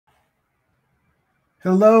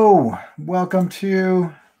Hello, welcome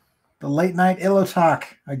to the late night Illo Talk,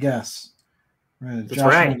 I guess. That's Josh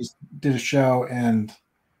and I right. just did a show and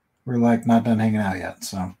we're like not done hanging out yet,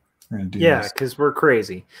 so we're gonna do Yeah, this. because we're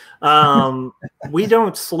crazy. We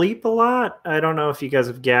don't sleep a lot. I don't know if you guys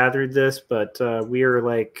have gathered this, but we are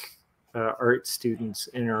like art students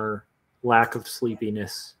in our lack of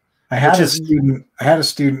sleepiness, I which had a is, student. I had a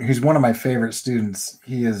student who's one of my favorite students.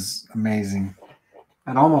 He is amazing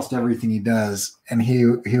at almost everything he does, and he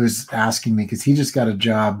was asking me because he just got a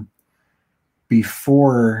job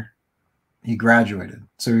before he graduated.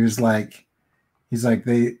 So he's like they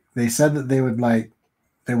said that they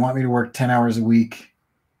want me to work 10 hours a week,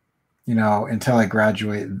 until I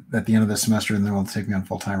graduate at the end of the semester, and then they'll take me on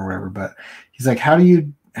full time or whatever. But he's like, how do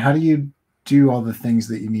you do all the things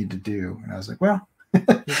that you need to do? And I was like, well, you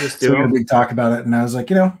just so do we had a them. big talk about it, and I was like,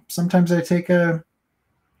 sometimes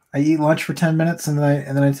I eat lunch for 10 minutes, and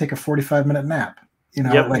then I take a 45-minute nap.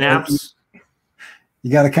 Yep, Like naps.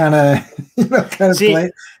 you got to kind of kind of See,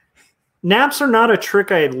 play. naps are not a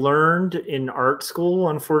trick I learned in art school,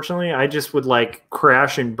 unfortunately. I just would like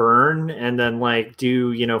crash and burn and then like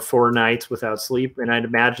do, 4 nights without sleep. And I'd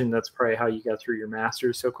imagine that's probably how you got through your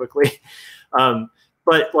master's so quickly.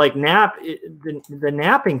 But like the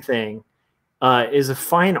napping thing is a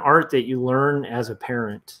fine art that you learn as a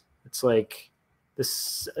parent. It's like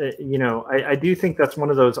this, I do think that's one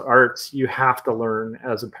of those arts you have to learn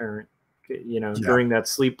as a parent, Yeah, during that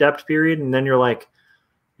sleep depth period. And then you're like,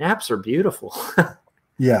 naps are beautiful.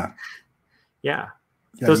 yeah, Yeah.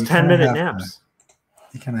 yeah. Those You kind 10-minute of have to. naps.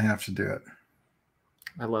 You kind of have to do it.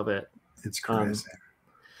 I love it. It's Um, crazy.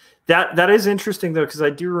 that is interesting though, because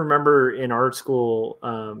I do remember in art school,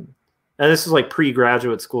 and this is like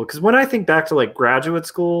pre-graduate school, because when I think back to like graduate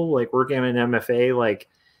school, like working on an MFA, like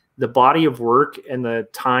the body of work and the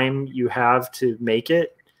time you have to make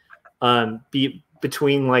it be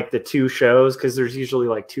between like the two shows, because there's usually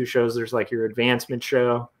like two shows. There's like your advancement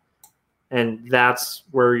show, and that's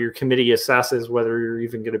where your committee assesses whether you're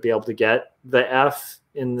even going to be able to get the F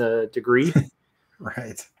in the degree.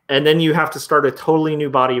 Right. And then you have to start a totally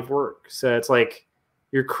new body of work. So it's like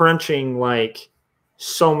you're crunching like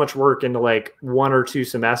so much work into like 1 or 2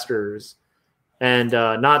 semesters, and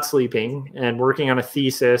not sleeping and working on a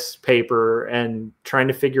thesis paper and trying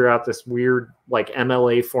to figure out this weird like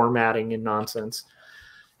MLA formatting and nonsense.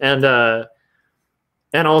 And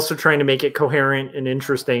also trying to make it coherent and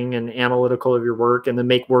interesting and analytical of your work, and then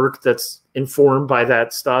make work that's informed by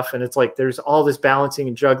that stuff. And it's like there's all this balancing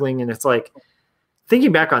and juggling, and it's like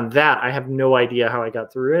thinking back on that, I have no idea how I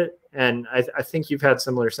got through it. And I think you've had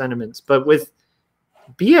similar sentiments. But with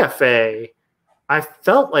BFA, I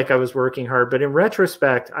felt like I was working hard, but in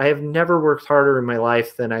retrospect, I have never worked harder in my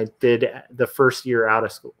life than I did the first year out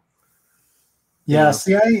of school. Yeah.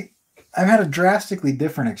 See, I've had a drastically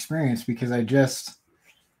different experience because I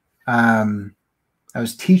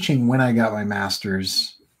was teaching when I got my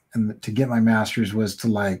master's, and to get my master's was to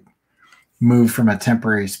like move from a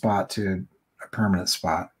temporary spot to a permanent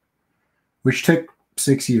spot, which took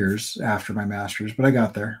 6 years after my master's, but I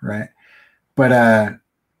got there, right? But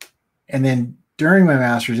and then during my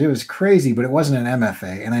master's, it was crazy, but it wasn't an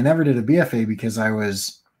MFA, and I never did a BFA because I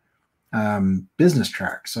was business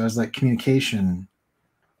track, so I was like communication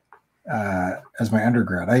as my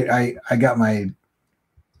undergrad. I got my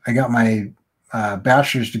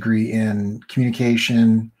bachelor's degree in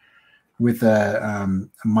communication with a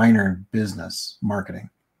minor in business marketing.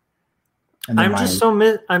 And then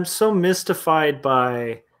I'm so mystified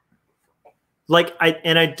by like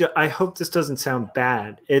I hope this doesn't sound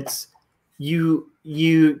bad. It's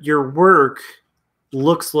your work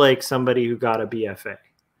looks like somebody who got a BFA.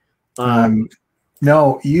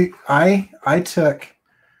 No, I took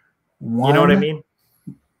one. You know what I mean?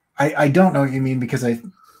 I don't know what you mean because I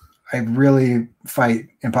really fight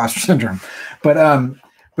imposter syndrome, but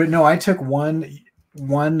no, I took one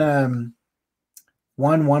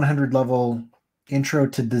 100 level intro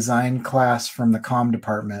to design class from the comm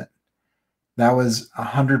department. That was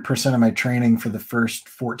 100% of my training for the first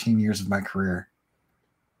 14 years of my career.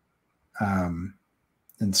 And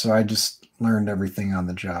so I just learned everything on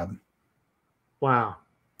the job. Wow.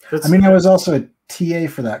 I was also a TA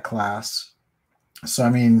for that class. So,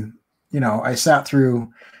 I sat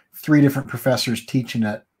through 3 different professors teaching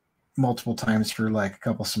it multiple times for like a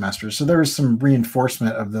couple semesters. So there was some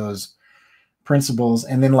reinforcement of those principles,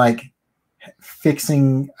 and then like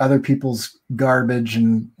fixing other people's garbage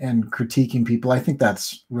and critiquing people. I think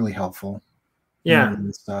that's really helpful. Yeah.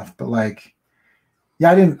 And stuff. But like, yeah,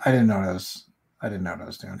 I didn't know what I didn't know what I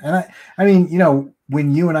was doing. And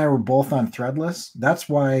when you and I were both on Threadless, that's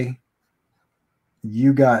why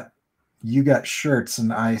you got you got shirts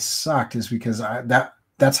and I sucked is because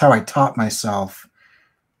that's how I taught myself,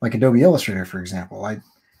 like Adobe Illustrator, for example. I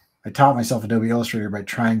taught myself Adobe Illustrator by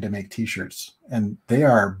trying to make t-shirts, and they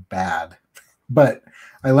are bad. But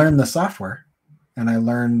I learned the software and I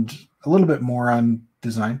learned a little bit more on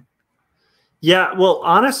design. Yeah, well,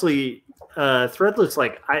 honestly, Threadless,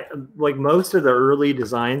 like most of the early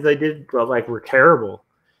designs I did, like were terrible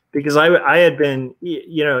because I had been,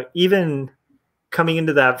 you know, even coming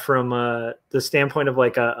into that from the standpoint of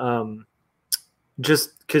like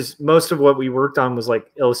just because most of what we worked on was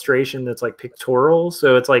like illustration that's like pictorial,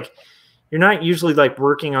 so it's like you're not usually like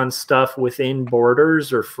working on stuff within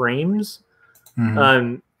borders or frames.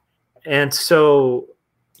 Um, and so,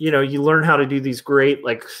 you know, you learn how to do these great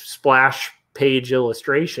like splash page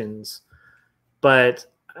illustrations, but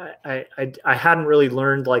I hadn't really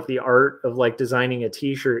learned like the art of like designing a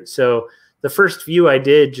t-shirt. So the first few I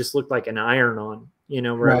did just looked like an iron on, you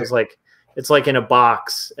know, where Right. it was like, it's like in a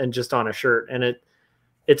box and just on a shirt. And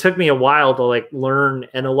it took me a while to like learn.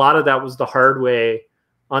 And a lot of that was the hard way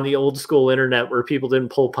on the old school internet where people didn't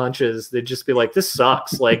pull punches. They'd just be like, this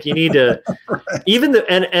sucks. Like you need to, Right. even the,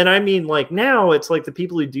 and I mean, like now it's like the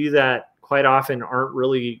people who do that quite often aren't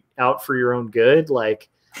really out for your own good. Like,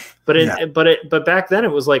 but back then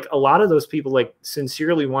it was like a lot of those people like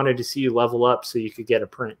sincerely wanted to see you level up so you could get a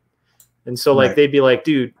print. And so like, Right. they'd be like,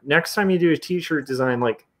 dude, next time you do a t-shirt design,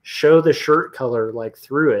 like show the shirt color, like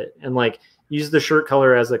through it, and like use the shirt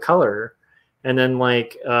color as a color. And then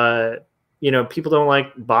like, you know, people don't like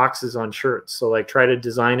boxes on shirts. So like try to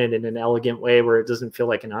design it in an elegant way where it doesn't feel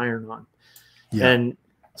like an iron on. Yeah. And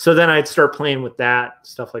so then I'd start playing with that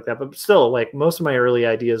stuff like that. But still, like most of my early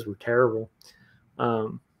ideas were terrible.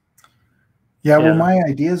 Yeah, well, my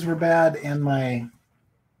ideas were bad and my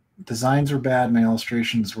designs were bad. My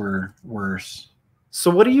illustrations were worse.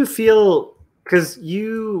 So what do you feel? Because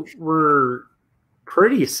you were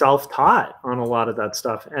pretty self-taught on a lot of that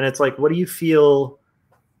stuff. And it's like, what do you feel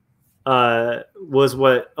was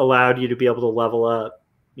what allowed you to be able to level up?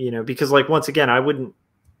 You know, because like, once again, I wouldn't,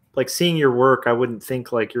 like seeing your work, I wouldn't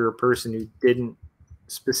think like you're a person who didn't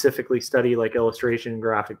specifically study like illustration and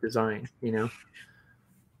graphic design, you know?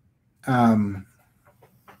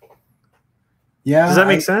 Yeah. Does that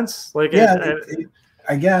make sense? Like, yeah,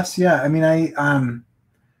 I guess. Yeah. I mean,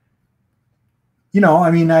 you know, I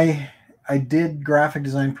mean, I did graphic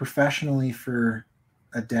design professionally for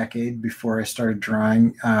a decade before I started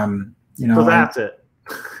drawing. You know, so that's it.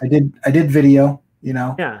 I did video, you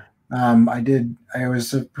know. Yeah. I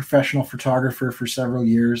was a professional photographer for several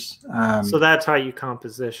years. So that taught you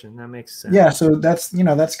composition. That makes sense. Yeah. So that's, you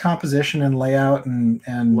know, that's composition and layout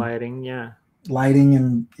and lighting. Yeah. Lighting.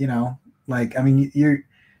 And, you know, like, I mean, you're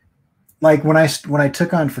like, when I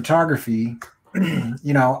took on photography,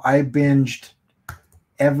 you know, I binged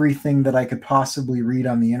everything that I could possibly read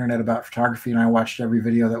on the internet about photography. And I watched every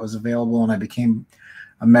video that was available, and I became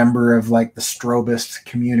a member of like the Strobist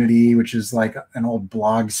community, which is like an old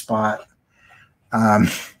blog spot, thing,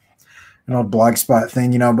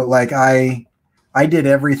 you know, but like I did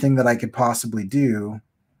everything that I could possibly do,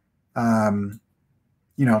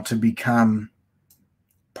 you know, to become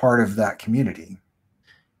part of that community.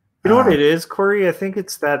 You know what it is, Corey? I think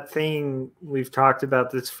it's that thing we've talked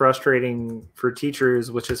about that's frustrating for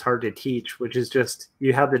teachers, which is hard to teach, which is just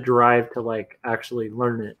you have the drive to like actually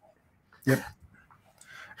learn it. Yep.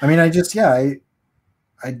 I mean, I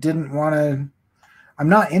didn't want to, I'm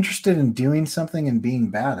not interested in doing something and being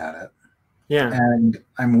bad at it. Yeah. And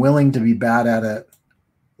I'm willing to be bad at it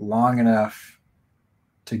long enough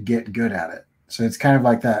to get good at it. So it's kind of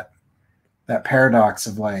like that paradox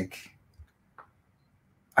of like,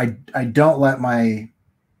 I don't let my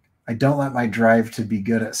drive to be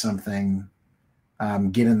good at something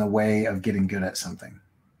get in the way of getting good at something.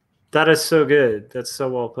 That is so good. That's so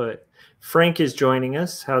well put. Frank is joining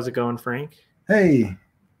us. How's it going, Frank? Hey,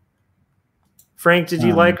 Frank, did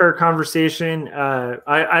you like our conversation?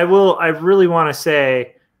 I really want to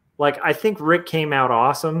say, like, I think Rick came out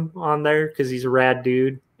awesome on there because he's a rad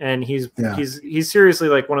dude, and he's seriously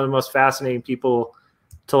like one of the most fascinating people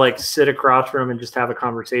to like sit across from and just have a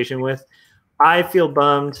conversation with. I feel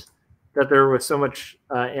bummed that there was so much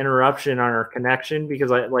interruption on our connection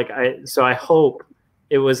because I hope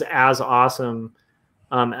it was as awesome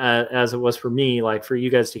as it was for me, like for you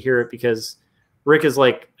guys to hear it, because Rick is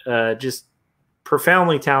like just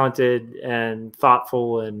profoundly talented and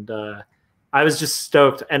thoughtful, and I was just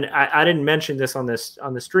stoked. And I didn't mention this on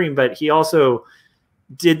the stream, but he also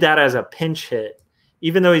did that as a pinch hit.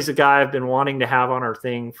 Even though he's a guy I've been wanting to have on our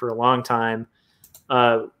thing for a long time,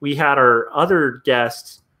 we had our other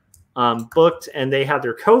guests booked, and they had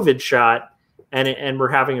their COVID shot, and we're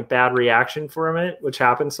having a bad reaction from it, which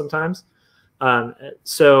happens sometimes.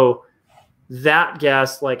 So that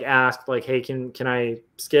guest like asked like, hey, can I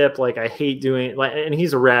skip? Like, I hate doing like, and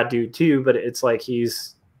he's a rad dude too, but it's like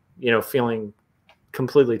he's, feeling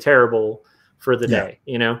completely terrible for the day,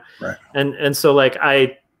 Right. And so like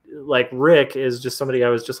Rick is just somebody I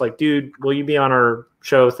was just like, dude, will you be on our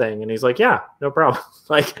show thing? And he's like, yeah, no problem.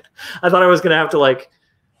 Like, I thought I was gonna have to like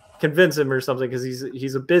convince him or something, because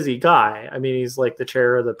he's a busy guy. I mean, he's like the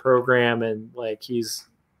chair of the program, and like he's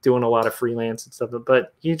doing a lot of freelance and stuff,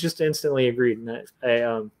 but he just instantly agreed.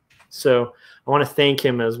 And so I want to thank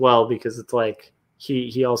him as well, because it's like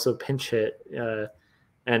he also pinch hit,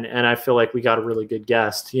 and I feel like we got a really good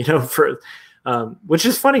guest, for which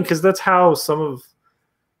is funny, because that's how some of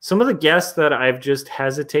the guests that I've just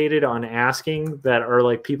hesitated on asking, that are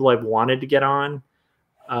like people I've wanted to get on,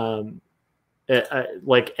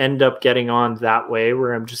 like end up getting on that way,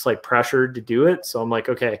 where I'm just like pressured to do it. So I'm like,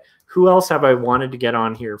 okay, who else have I wanted to get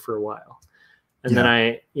on here for a while? And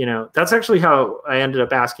then that's actually how I ended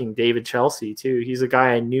up asking David Chelsea too. He's a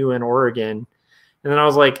guy I knew in Oregon. And then I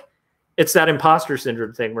was like, it's that imposter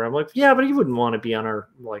syndrome thing where I'm like, yeah, but he wouldn't want to be on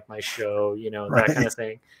my show, Right. that kind of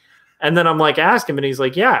thing. And then I'm like, ask him, and he's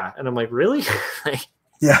like, yeah. And I'm like, really? Like,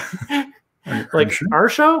 yeah. Like sure? Our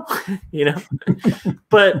show,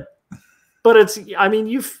 but it's, I mean,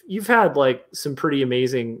 you've had like some pretty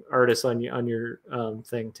amazing artists on your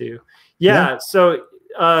thing too. Yeah. So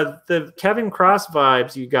the Kevin Cross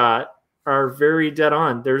vibes you got are very dead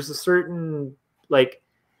on. There's a certain like,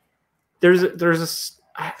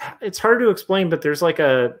 it's hard to explain, but there's like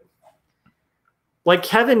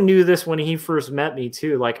Kevin knew this when he first met me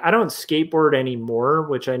too. Like, I don't skateboard anymore,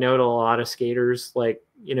 which I know to a lot of skaters, like,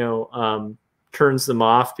 turns them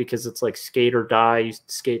off, because it's like skate or die. You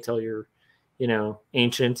skate till you're,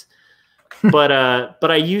 ancient. But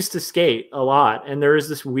I used to skate a lot, and there is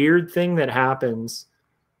this weird thing that happens,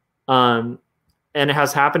 and it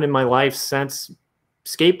has happened in my life since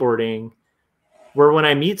skateboarding, where when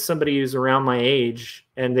I meet somebody who's around my age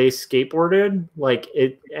and they skateboarded, like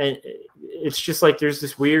it's just like there's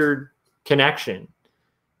this weird connection,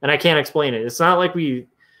 and I can't explain it. It's not like we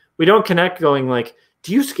don't connect going like,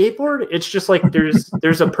 do you skateboard? It's just like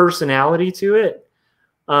there's a personality to it.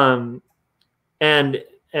 And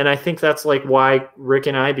I think that's like why Rick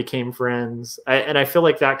and I became friends. And I feel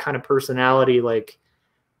like that kind of personality, like,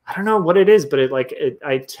 I don't know what it is, but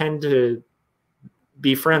I tend to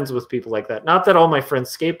be friends with people like that. Not that all my friends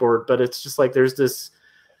skateboard, but it's just like there's this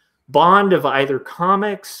bond of either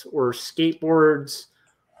comics or skateboards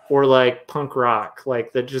or like punk rock,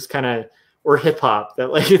 like that just kind of, or hip hop, that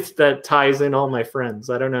like that ties in all my friends.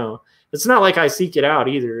 I don't know. It's not like I seek it out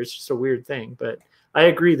either. It's just a weird thing, but I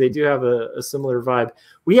agree. They do have a similar vibe.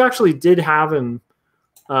 We actually did have him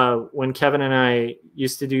when Kevin and I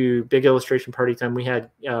used to do Big Illustration Party Time. We had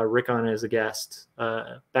Rick on as a guest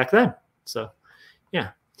back then. So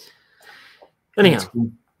yeah. Anyhow,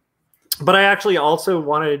 but I actually also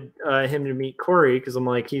wanted him to meet Corey, because I'm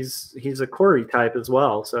like, he's a Corey type as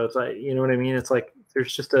well. So it's like, you know what I mean? It's like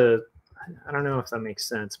there's just I don't know if that makes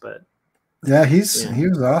sense, but yeah, he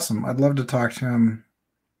was awesome. I'd love to talk to him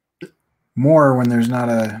more when there's not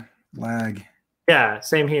a lag. Yeah,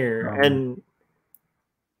 same here. And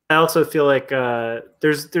I also feel like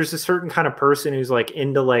there's a certain kind of person who's like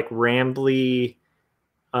into like rambly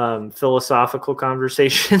philosophical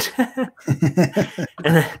conversation.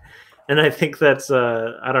 and I think that's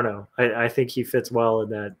I don't know. I think he fits well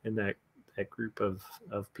in that group of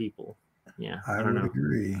people. Yeah, I don't know.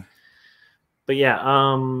 Agree. But yeah,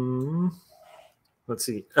 let's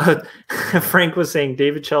see. Frank was saying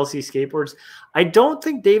David Chelsea skateboards. I don't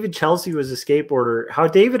think David Chelsea was a skateboarder. How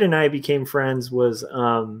David and I became friends was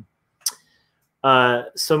so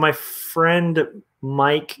my friend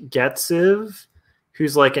Mike Getziv,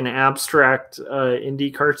 who's like an abstract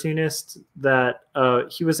indie cartoonist, that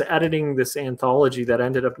he was editing this anthology that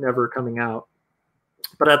ended up never coming out.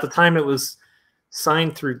 But at the time it was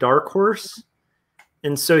signed through Dark Horse.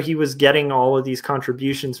 And so he was getting all of these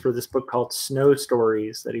contributions for this book called Snow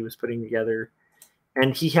Stories that he was putting together.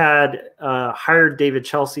 And he had hired David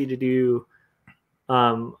Chelsea to do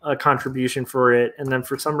a contribution for it. And then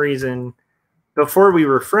for some reason, before we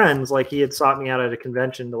were friends, like he had sought me out at a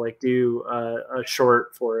convention to like do a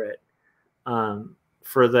short for it,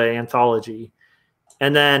 for the anthology.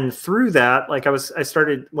 And then through that, like I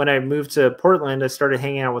started, when I moved to Portland, I started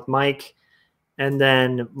hanging out with Mike. And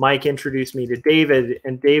then Mike introduced me to David,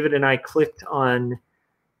 and David and I clicked on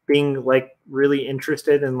being like really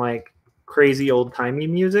interested in like crazy old timey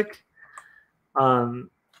music. And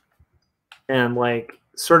like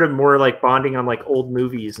sort of more like bonding on like old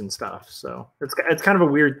movies and stuff. So it's kind of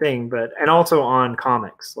a weird thing, but and also on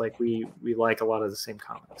comics. Like we like a lot of the same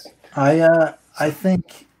comics. I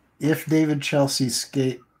think if David Chelsea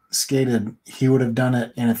skated, he would have done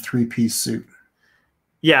it in a 3-piece suit.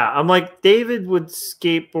 Yeah, I'm like, David would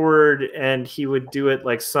skateboard and he would do it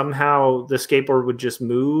like somehow the skateboard would just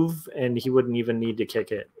move and he wouldn't even need to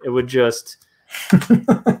kick it. It would just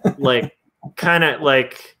like kind of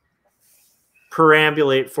like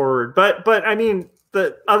perambulate forward. But I mean,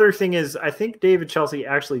 the other thing is I think David Chelsea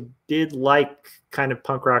actually did like kind of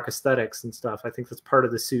punk rock aesthetics and stuff. I think that's part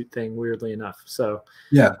of the suit thing, weirdly enough. So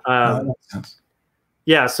yeah, that makes sense.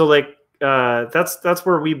 Yeah, so like that's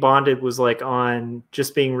where we bonded, was like on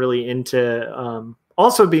just being really into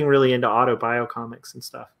also being really into auto comics and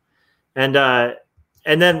stuff. And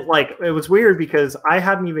then like it was weird because I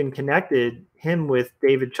hadn't even connected him with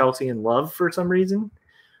David Chelsea in Love for some reason,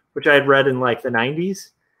 which I had read in like the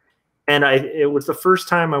 90s. And it was the first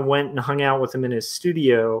time I went and hung out with him in his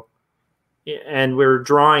studio, and we were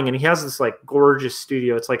drawing, and he has this like gorgeous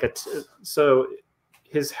studio. It's like so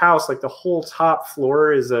his house, like the whole top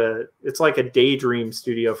floor it's like a daydream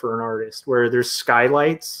studio for an artist, where there's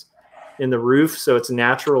skylights in the roof. So it's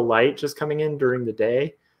natural light just coming in during the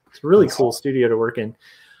day. It's a really cool studio to work in.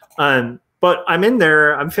 But I'm in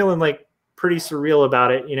there, I'm feeling like pretty surreal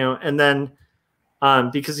about it, you know? And then,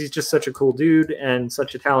 because he's just such a cool dude and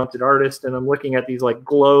such a talented artist. And I'm looking at these like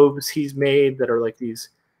globes he's made that are like these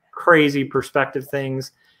crazy perspective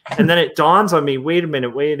things. And then it dawns on me, wait a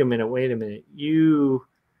minute. You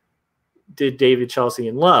did David Chelsea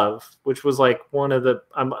in Love, which was like one of the,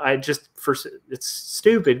 it's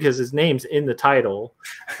stupid because his name's in the title,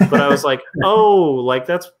 but I was like, oh, like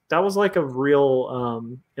that was like a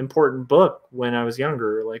real important book when I was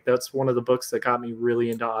younger. Like that's one of the books that got me really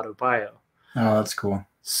into autobio. Oh, that's cool.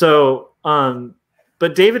 So,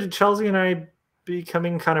 but David Chelsea and I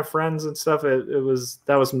becoming kind of friends and stuff,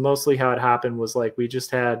 that was mostly how it happened, was like we just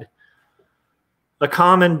had a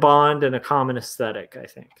common bond and a common aesthetic, I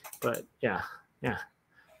think. But yeah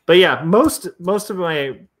most of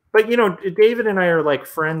my, but you know, David and I are like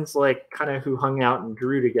friends, like kind of who hung out and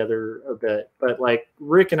drew together a bit, but like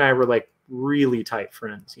Rick and I were like really tight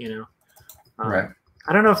friends, you know. Right.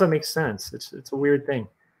 I don't know if that makes sense. It's a weird thing.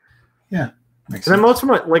 Yeah. And then most of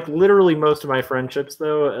my, like literally most of my friendships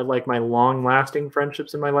though, like my long lasting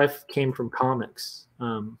friendships in my life came from comics,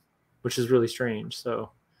 which is really strange.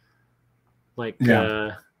 So like,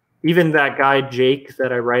 even that guy, Jake,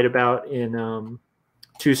 that I write about in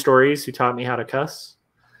 2 Stories, who taught me how to cuss.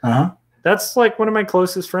 That's like one of my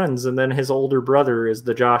closest friends. And then his older brother is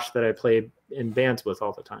the Josh that I played in bands with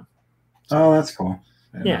all the time. So, oh, that's cool.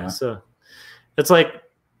 Yeah. So it's like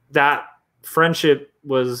that friendship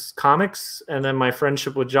was comics, and then my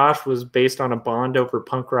friendship with Josh was based on a bond over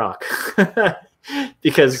punk rock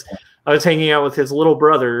because I was hanging out with his little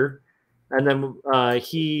brother, and then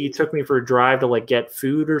he took me for a drive to like get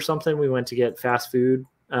food or something. We went to get fast food,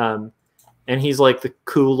 and he's like the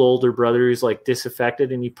cool older brother who's like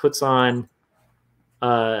disaffected, and he puts on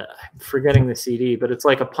I'm forgetting the CD, but it's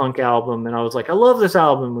like a punk album, and I was like, I love this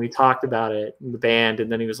album. We talked about it in the band,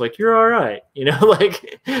 and then he was like, you're all right, you know.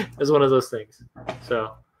 Like it was one of those things.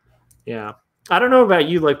 So yeah, I don't know about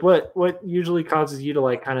you, like what usually causes you to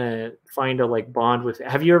like kind of find a like bond with,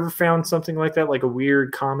 have you ever found something like that, like a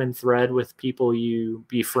weird common thread with people you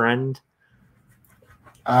befriend?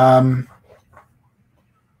 No,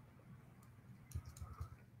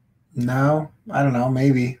 I don't know,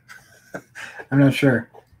 maybe. I'm not sure.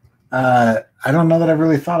 I don't know that I've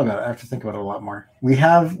really thought about it. I have to think about it a lot more. We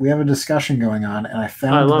have a discussion going on, and I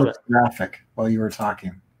found this graphic while you were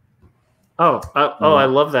talking. I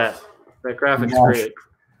love that. That graphic's great.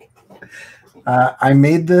 I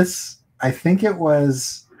made this. I think it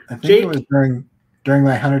was during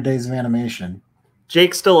my 100 days of animation.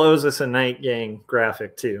 Jake still owes us a Night Gang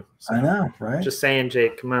graphic too. So I know, right? Just saying,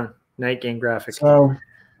 Jake, come on, Night Gang graphic. So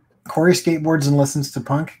Corey skateboards and listens to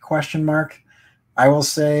punk ? I will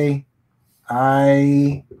say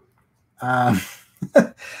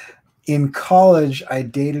in college I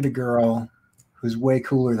dated a girl who's way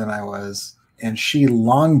cooler than I was, and she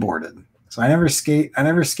longboarded. So I never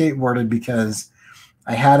skateboarded because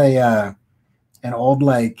I had an old,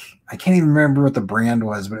 like, I can't even remember what the brand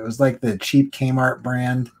was, but it was like the cheap Kmart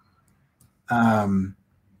brand. And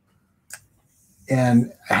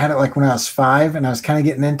I had it like when I was 5, and I was kind of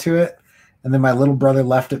getting into it. And then my little brother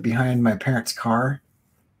left it behind my parents' car,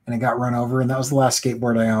 and it got run over. And that was the last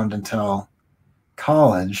skateboard I owned until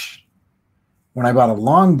college, when I bought a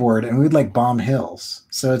longboard, and we'd like bomb hills.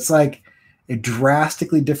 So it's like a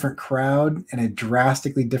drastically different crowd and a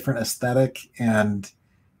drastically different aesthetic. And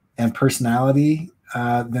and personality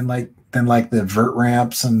than like the vert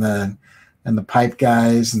ramps and the pipe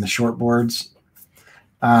guys and the shortboards.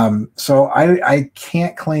 So I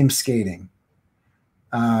can't claim skating,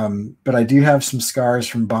 but I do have some scars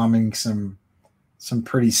from bombing some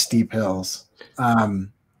pretty steep hills.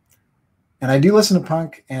 And I do listen to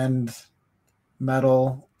punk and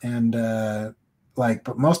metal and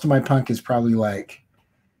but most of my punk is probably like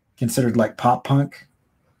considered like pop punk.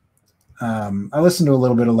 I listen to a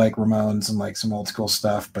little bit of like Ramones and like some old school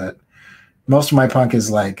stuff, but most of my punk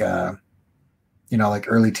is like like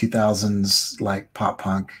early 2000s like pop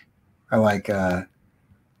punk. I like I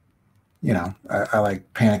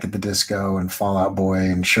like Panic at the Disco and Fall Out Boy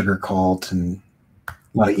and Sugar Cult and a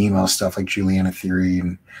lot of emo stuff like Juliana Theory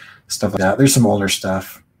and stuff like that. There's some older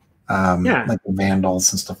stuff, like the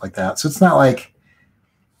Vandals and stuff like that. So it's not like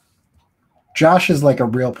Josh is like a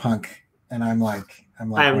real punk, and I'm like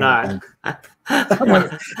I am not.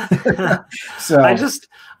 So I just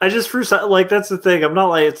for like that's the thing. I'm not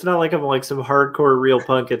like it's not like I'm like some hardcore real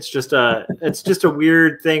punk. It's just a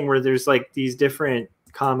weird thing where there's like these different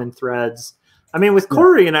common threads. I mean, with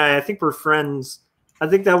Corey and I think we're friends. I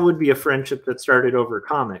think that would be a friendship that started over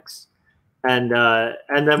comics, and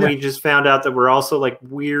then we just found out that we're also like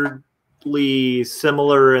weirdly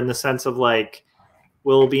similar in the sense of like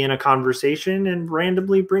we'll be in a conversation and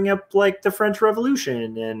randomly bring up like the French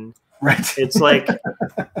Revolution, and it's like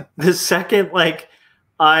the second like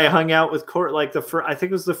I hung out with Court, like I think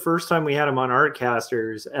it was the first time we had him on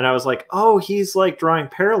Artcasters, and I was like, oh, he's like drawing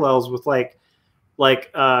parallels with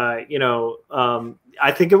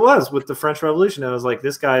I think it was with the French Revolution. I was like,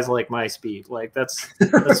 this guy's like my speed. Like that's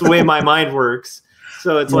the way my mind works.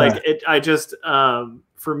 So it's like I just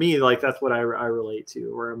for me, like that's what I relate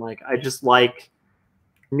to, where I'm like, I just like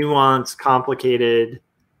nuanced, complicated,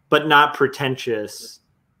 but not pretentious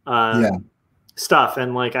stuff.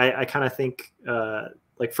 And like I kind of think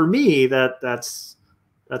like for me that's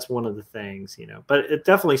one of the things, but it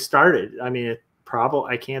definitely started. I mean,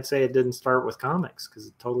 I can't say it didn't start with comics, because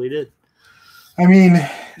it totally did. I mean,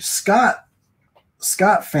 Scott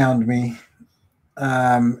found me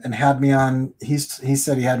and had me on. He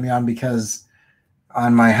said he had me on because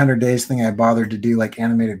on my 100 days thing, I bothered to do like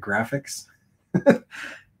animated graphics.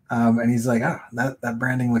 And he's like, oh, that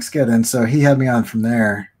branding looks good. And so he had me on from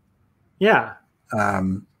there. Yeah.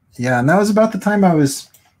 And that was about the time I was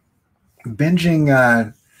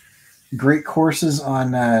binging great courses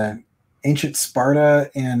on ancient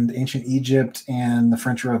Sparta and ancient Egypt and the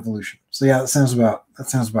French Revolution. So yeah, that sounds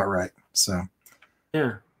about right. So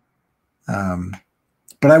yeah.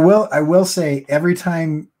 But I will say, every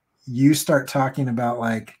time you start talking about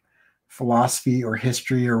like philosophy or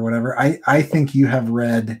history or whatever, I think you have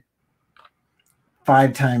read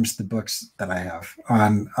 5 times the books that I have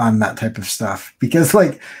on that type of stuff, because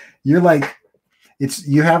like you're like,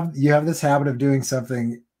 you have this habit of doing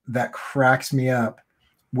something that cracks me up,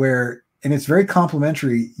 and it's very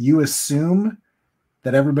complimentary. You assume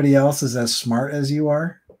that everybody else is as smart as you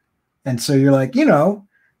are, and so you're like, and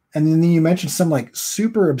then you mention some like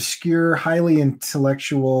super obscure, highly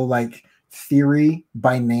intellectual like theory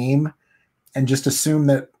by name, and just assume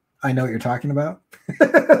that I know what you're talking about.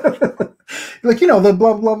 Like, the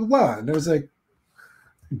blah, blah, blah, blah. And I was like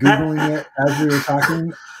Googling it as we were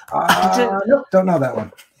talking. Nope, don't know that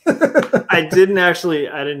one. I didn't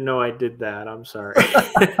know I did that. I'm sorry.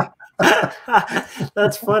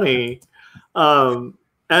 That's funny.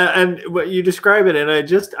 And what you describe it, and I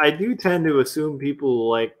do tend to assume people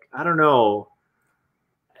like, I don't know,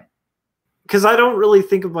 because I don't really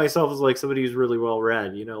think of myself as like somebody who's really well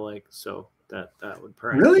read, like, so that would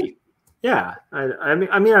probably really, yeah. I mean,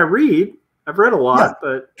 I read. I've read a lot,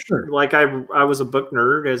 but sure. Like I was a book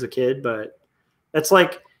nerd as a kid, but it's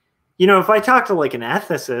like, if I talk to like an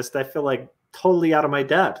ethicist, I feel like totally out of my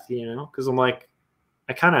depth, because I'm like,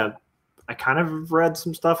 I kind of read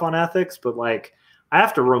some stuff on ethics, but like I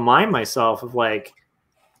have to remind myself of like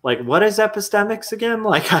what is epistemics again?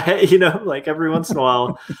 Like like every once in a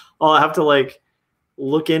while, I'll have to like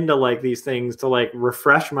look into like these things to like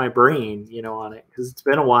refresh my brain, on it, because it's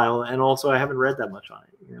been a while, and also I haven't read that much on it,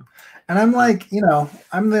 And I'm like,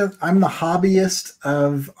 I'm the hobbyist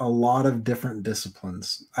of a lot of different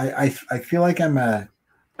disciplines. I feel like I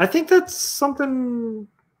think that's something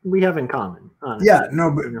we have in common, honestly. Yeah,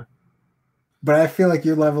 no, but I feel like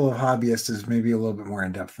your level of hobbyist is maybe a little bit more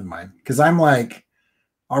in depth than mine, because I'm like,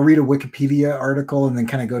 I'll read a Wikipedia article and then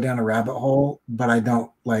kind of go down a rabbit hole, but I don't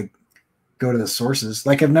like go to the sources.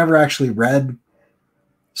 Like, I've never actually read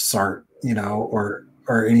Sartre,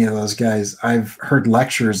 or any of those guys. I've heard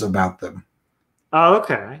lectures about them. Oh,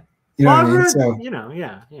 okay. You know what I mean? So,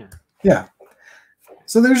 yeah. Yeah.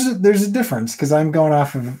 So there's a difference because I'm going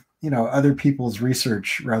off of, you know, other people's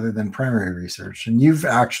research rather than primary research, and you've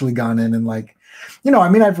actually gone in and like, you know, I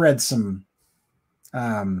mean, I've read some, you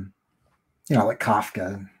know, like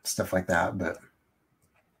Kafka stuff like that, but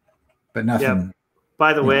nothing. Yeah.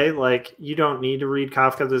 By the way, like, you don't need to read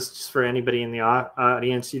Kafka. This is just for anybody in the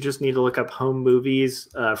audience. You just need to look up Home Movies,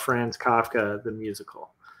 Franz Kafka, the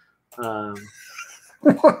musical.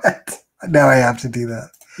 What? Now I have to do that.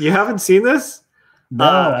 You haven't seen this? No.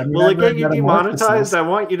 I mean, will it get you Metamorphosis. demonetized? I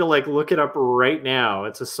want you to like look it up right now.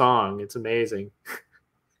 It's a song. It's amazing.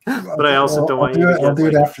 But I also don't want you to get, I'll do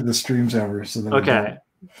it after the stream's over. So that okay.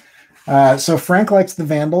 So Frank likes the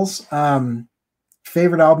Vandals.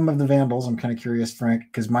 Favorite album of the Vandals? I'm kind of curious, Frank,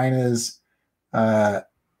 because mine is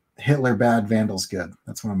Hitler Bad, Vandals Good.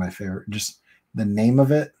 That's one of my favorite. Just the name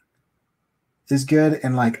of it is good,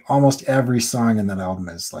 and like almost every song in that album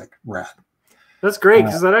is like rad. That's great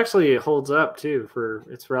because that actually holds up too.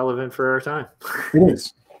 It's relevant for our time. It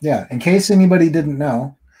is, yeah. In case anybody didn't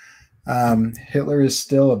know, Hitler is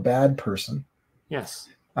still a bad person. Yes.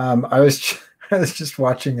 I was just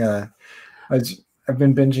watching I've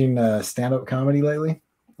been binging stand-up comedy lately,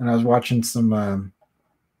 and I was watching some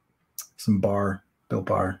Bill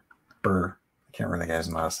Burr. I can't remember the guy's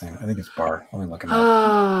last name. I think it's Barr. Let me look him up.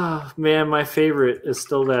 Oh man, my favorite is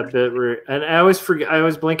still that bit where, and I always forget. I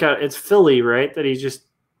always blink out. It's Philly, right? That he just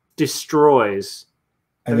destroys.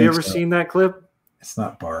 Have you ever seen that clip? It's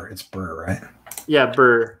not Barr. It's Burr, right? Yeah,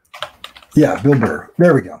 Burr. Yeah, Bill Burr.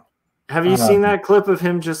 There we go. Have you seen that clip of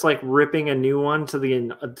him just like ripping a new one to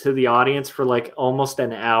the audience for like almost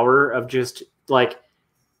an hour of just like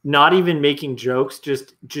not even making jokes,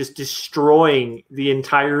 just destroying the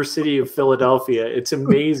entire city of Philadelphia? It's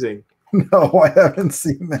amazing. No, I haven't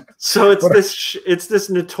seen that. So it's this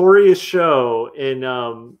notorious show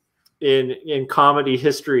in comedy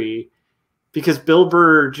history because Bill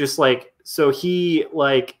Burr just like, so he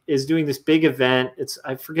like is doing this big event.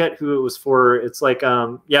 I forget who it was for. It's like,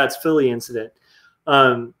 it's Philly Incident.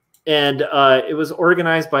 And it was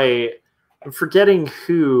organized by, I'm forgetting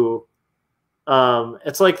who.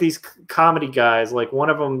 It's like these comedy guys, like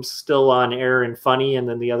one of them's still on air and funny, and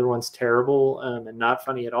then the other one's terrible and not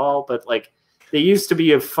funny at all. But like they used to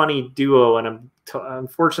be a funny duo, and I'm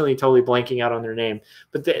unfortunately totally blanking out on their name.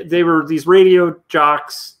 But they were these radio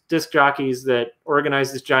disc jockeys that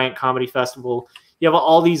organized this giant comedy festival. You have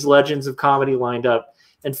all these legends of comedy lined up,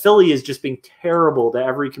 and Philly is just being terrible to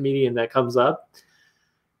every comedian that comes up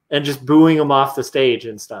and just booing them off the stage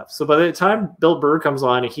and stuff. So by the time Bill Burr comes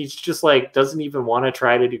on, he's just like, doesn't even want to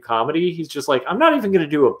try to do comedy. He's just like, I'm not even going to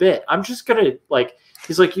do a bit. I'm just going to like,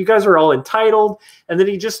 he's like, you guys are all entitled. And then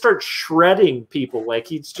he just starts shredding people. Like,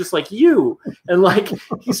 he's just like, you. And like,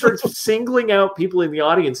 he starts singling out people in the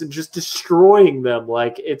audience and just destroying them.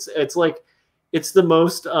 Like, it's like, it's the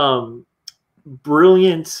most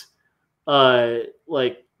brilliant,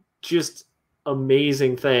 like just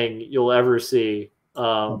amazing thing you'll ever see.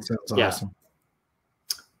 That sounds awesome.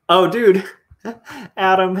 Oh, dude,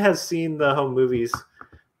 Adam has seen the Home Movies.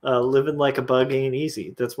 Living like a bug ain't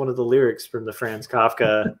easy. That's one of the lyrics from the Franz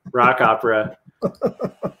Kafka rock opera.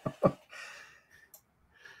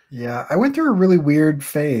 Yeah, I went through a really weird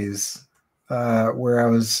phase where I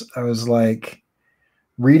was like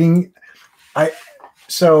reading.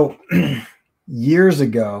 So years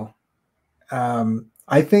ago,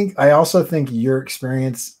 I also think your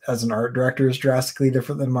experience as an art director is drastically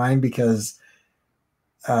different than mine because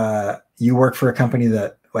you work for a company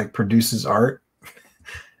that like produces art.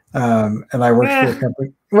 And I work for a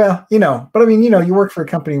company. Well, you know, but I mean, you know, you work for a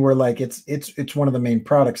company where like it's one of the main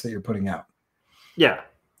products that you're putting out. Yeah.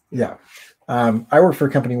 Yeah. I work for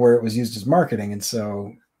a company where it was used as marketing, and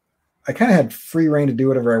so I kind of had free reign to do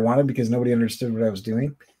whatever I wanted because nobody understood what I was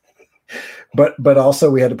doing. But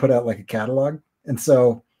also we had to put out like a catalog. And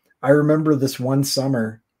so I remember this one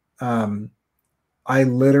summer, I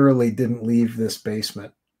literally didn't leave this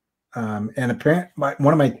basement. And apparently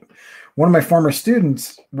one of my former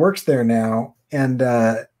students works there now. And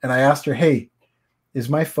I asked her, hey, is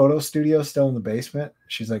my photo studio still in the basement?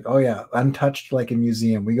 She's like, oh yeah, untouched, like a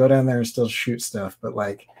museum. We go down there and still shoot stuff. But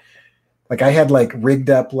like I had like rigged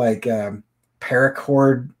up like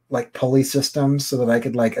paracord like pulley systems so that I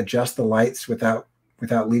could like adjust the lights without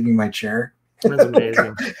leaving my chair. That's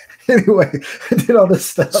amazing. Anyway, I did all this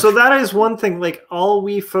stuff. So that is one thing. Like all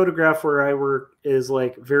we photograph where I work is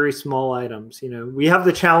like very small items. You know, we have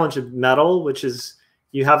the challenge of metal, which is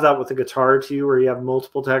you have that with a guitar too, where you have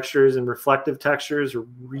multiple textures, and reflective textures are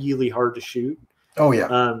really hard to shoot. Oh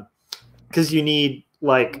yeah. Because you need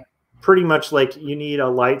like pretty much like you need a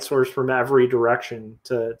light source from every direction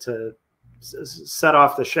to set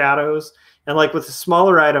off the shadows. And like with a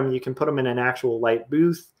smaller item, you can put them in an actual light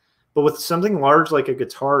booth. But with something large like a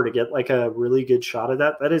guitar, to get like a really good shot of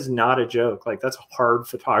that, that is not a joke. Like that's hard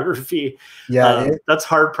photography. Yeah, that's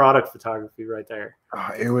hard product photography right there.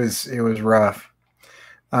 It was rough.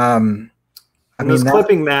 And those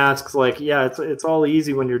clipping masks, like, yeah, it's all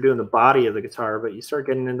easy when you're doing the body of the guitar, but you start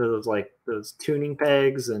getting into those tuning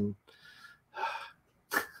pegs and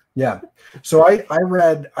yeah. So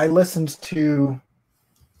I listened to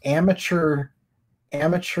amateur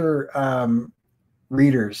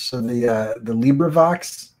readers. So the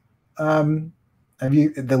LibriVox, the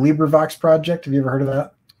LibriVox project, have you ever heard of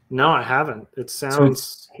that? No, I haven't. It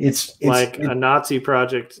sounds it's like a Nazi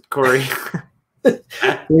project, Corey.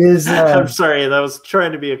 I'm sorry, that was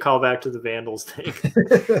trying to be a callback to the Vandals thing.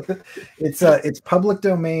 It's public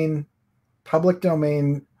domain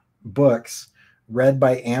books read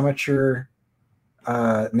by amateur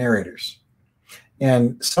narrators,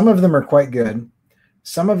 and some of them are quite good.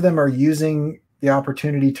 Some of them are using the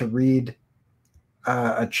opportunity to read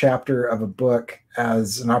a chapter of a book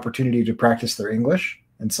as an opportunity to practice their English,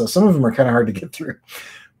 and so some of them are kind of hard to get through.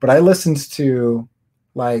 But I listened to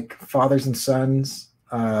like Fathers and Sons,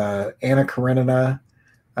 Anna Karenina.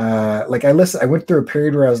 I went through a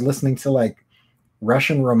period where I was listening to like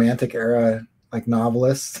Russian Romantic era like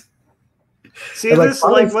novelists. See, this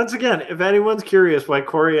like once again, if anyone's curious why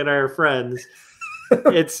Corey and I are friends,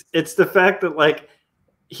 it's the fact that like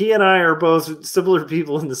he and I are both similar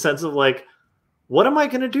people in the sense of like, what am I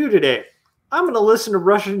going to do today? I'm going to listen to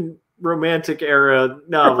Russian Romantic era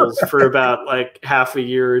novels for about like half a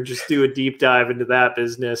year and just do a deep dive into that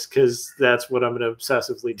business, because that's what I'm going to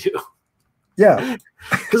obsessively do. Yeah,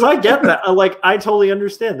 because I get that. Like, I totally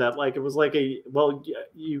understand that. Like, it was like you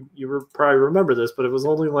probably remember this, but it was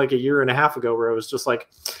only like a year and a half ago where I was just like,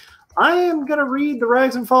 I am going to read The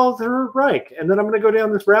Rise and Fall of the Third Reich, and then I'm going to go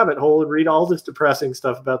down this rabbit hole and read all this depressing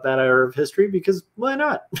stuff about that era of history, because why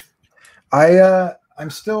not? I'm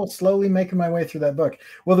still slowly making my way through that book.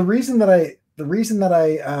 Well, the reason that I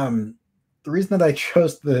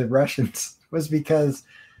chose the Russians was because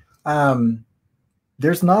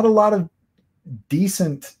there's not a lot of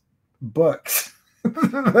decent books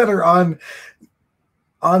that are on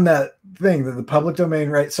that thing, the public domain,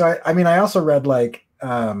 right? So I also read like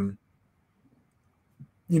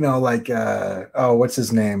what's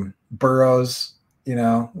his name? Burroughs,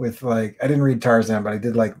 with like, I didn't read Tarzan, but I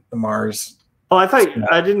did like the Mars. Oh,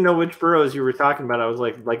 I didn't know which Burroughs you were talking about. I was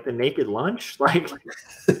like the Naked Lunch, like.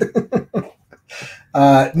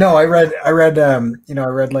 No, I read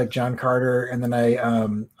like John Carter, and then I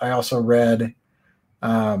also read,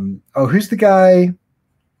 who's the guy?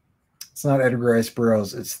 It's not Edgar Rice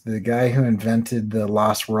Burroughs. It's the guy who invented the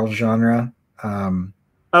Lost World genre.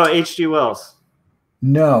 H.G. Wells.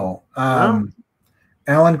 No, Alan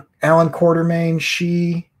Quatermain.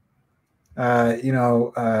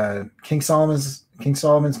 King Solomon's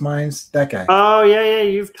Mines. That guy. Oh yeah.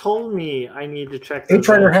 You've told me I need to check. H.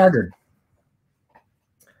 Rider Haggard.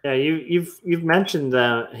 Yeah, you've mentioned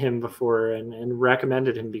him before and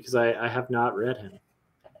recommended him, because I have not read him.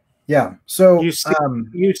 Yeah. So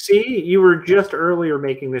you were just earlier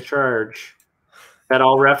making the charge that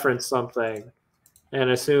I'll reference something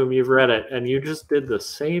and assume you've read it, and you just did the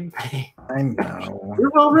same thing. I know. You're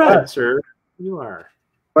well read, sir. You are.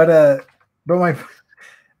 But my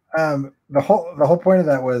the whole point of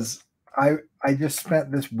that was I just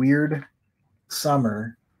spent this weird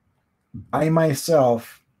summer by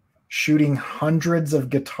myself shooting hundreds of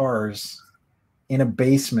guitars in a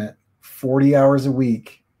basement 40 hours a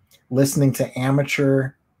week, listening to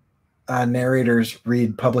amateur narrators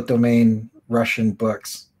read public domain Russian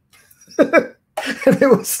books. And it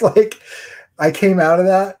was like, I came out of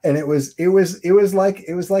that, and it was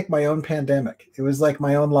like my own pandemic. It was like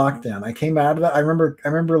my own lockdown. I came out of that. I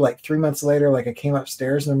remember like 3 months later, like I came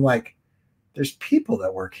upstairs and I'm like, there's people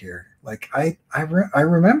that work here. Like I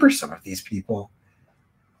remember some of these people.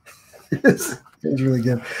 It was really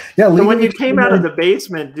good. Yeah. So when you came out of the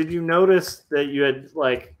basement, did you notice that you had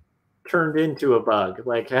like turned into a bug?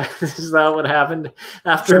 Like, is that what happened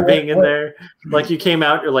after being in there? Like, you came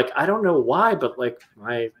out, you're like, I don't know why, but like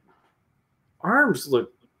my arms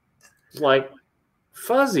look like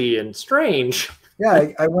fuzzy and strange. Yeah,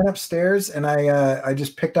 I went upstairs and I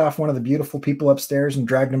just picked off one of the beautiful people upstairs and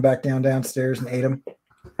dragged him back downstairs and ate him.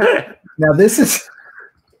 Now this is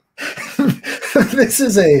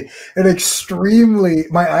an extremely,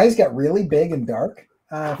 my eyes got really big and dark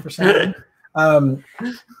for some reason.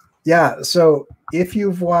 Yeah, so if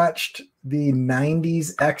you've watched the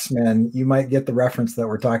 90s X-Men, you might get the reference that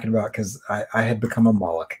we're talking about, because I had become a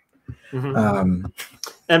Moloch. Mm-hmm.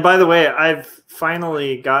 And by the way, I've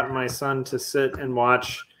finally gotten my son to sit and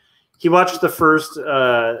watch. He watched the first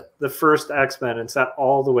X-Men and sat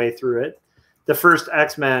all the way through it. The first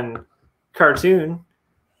X-Men cartoon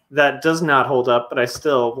that does not hold up, but I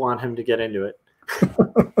still want him to get into it.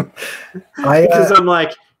 Because I'm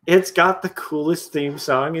like, it's got the coolest theme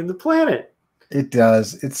song in the planet. It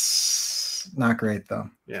does. It's not great though.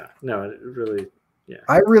 Yeah, no, it really. Yeah,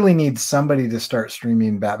 I really need somebody to start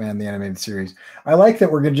streaming Batman the Animated Series. I like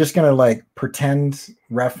that we're just gonna like pretend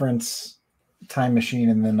reference Time Machine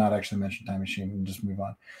and then not actually mention Time Machine and just move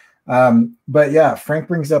on. But yeah, Frank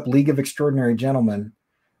brings up League of Extraordinary Gentlemen.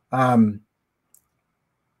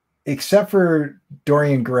 Except for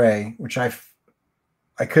Dorian Gray, which I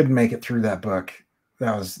couldn't make it through that book.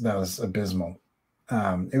 That was abysmal.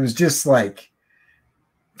 It was just like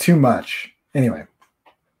too much. Anyway,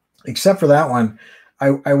 except for that one,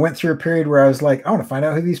 I went through a period where I was like, I want to find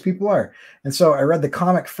out who these people are. And so I read the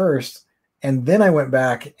comic first, and then I went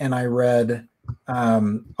back and I read a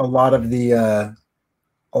lot of the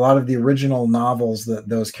original novels that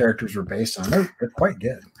those characters were based on. They're quite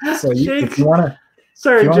good. So if you want to.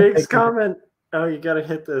 Sorry, Jake's comment. Oh, you got to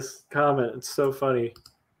hit this comment. It's so funny.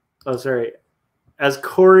 Oh, sorry. As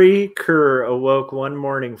Corey Kerr awoke one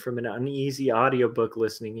morning from an uneasy audiobook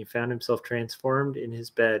listening, he found himself transformed in his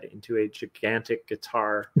bed into a gigantic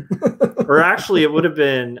guitar. Or actually, it would have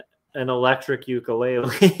been an electric ukulele.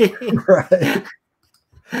 Right.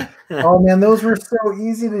 Oh, man, those were so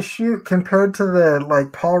easy to shoot compared to the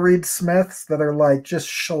like Paul Reed Smiths that are like just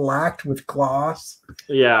shellacked with gloss.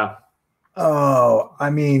 Yeah. Oh, I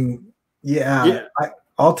mean, yeah.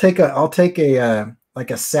 I'll take a like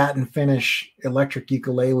a satin finish electric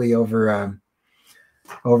ukulele over a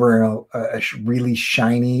really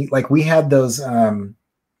shiny. Like we had those.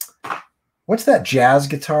 What's that jazz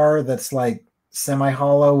guitar that's like semi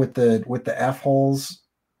hollow with the F holes,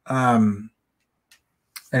 and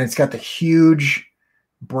it's got the huge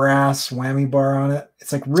brass whammy bar on it.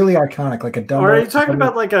 It's like really iconic, like a dumb. Are you talking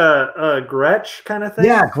about like a Gretsch kind of thing?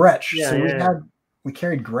 Yeah, Gretsch. Yeah, so we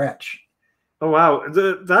carried Gretsch. Oh wow,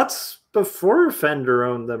 that's before Fender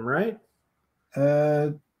owned them, right?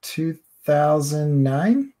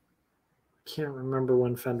 2009. Can't remember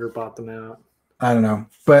when Fender bought them out. I don't know,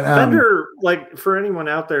 but Fender, like for anyone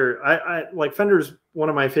out there, I like Fender's one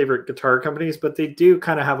of my favorite guitar companies, but they do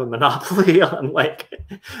kind of have a monopoly on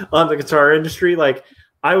on the guitar industry. Like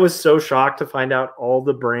I was so shocked to find out all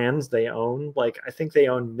the brands they own. Like I think they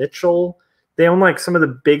own Mitchell. They own like some of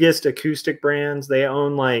the biggest acoustic brands. They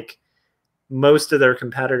own like most of their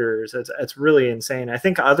competitors. It's really insane. I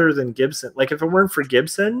think other than Gibson, like if it weren't for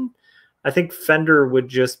Gibson, I think Fender would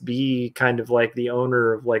just be kind of like the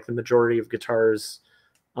owner of like the majority of guitars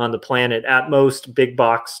on the planet at most big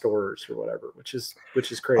box stores or whatever, which is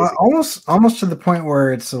crazy. Almost to the point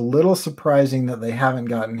where it's a little surprising that they haven't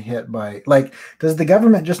gotten hit by, like, does the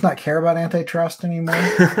government just not care about antitrust anymore?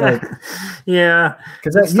 Like, yeah,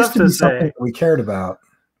 because that used to be something that we cared about.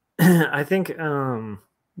 I think,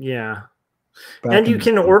 yeah. And you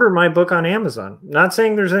can order my book on Amazon. Not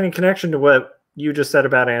saying there's any connection to what you just said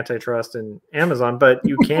about antitrust and Amazon, but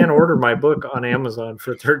you can order my book on Amazon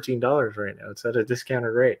for $13 right now. It's at a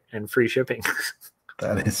discounted rate and free shipping.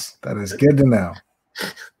 That is good to know.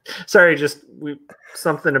 Sorry,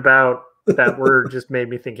 something about that word just made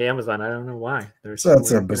me think Amazon. I don't know why. That's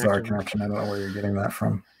a bizarre connection. I don't know where you're getting that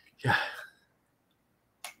from. Yeah.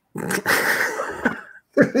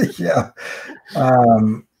 Yeah.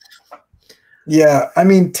 Yeah. I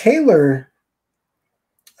mean, Taylor.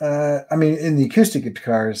 I mean, in the acoustic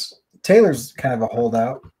guitars, Taylor's kind of a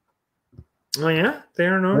holdout. Oh yeah, they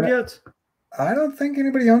aren't owned yet. I don't think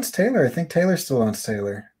anybody owns Taylor. I think Taylor still owns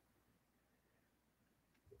Taylor.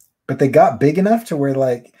 But they got big enough to where,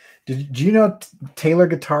 like, do you know Taylor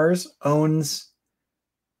Guitars owns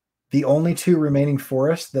the only two remaining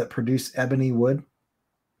forests that produce ebony wood?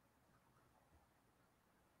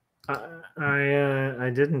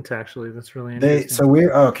 I didn't actually. That's really interesting. So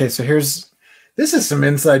this is some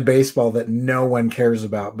inside baseball that no one cares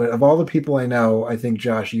about. But of all the people I know, I think,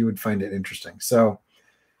 Josh, you would find it interesting. So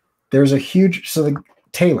there's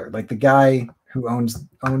Taylor, like the guy who owns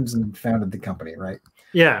and founded the company, right?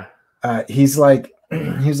 Yeah. He's like,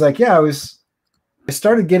 yeah, I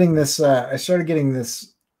started getting these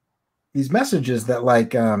messages that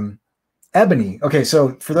like ebony. Okay,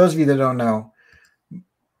 so for those of you that don't know,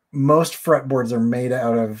 most fretboards are made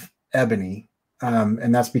out of ebony.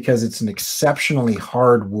 And that's because it's an exceptionally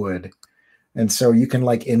hard wood. And so you can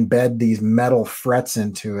like embed these metal frets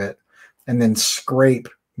into it and then scrape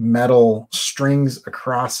metal strings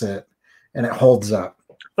across it and it holds up.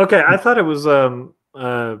 Okay. I thought it was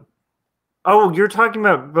Oh, you're talking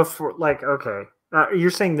about before, like, okay.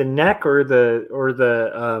 You're saying the neck or the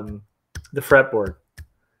fretboard?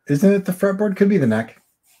 Isn't it the fretboard? Could be the neck.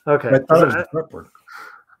 Okay, But I thought it was the fretboard.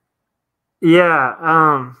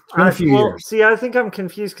 yeah. It's been a few years. See, I think I'm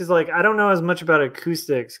confused because like I don't know as much about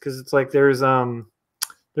acoustics because it's like there's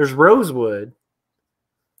rosewood.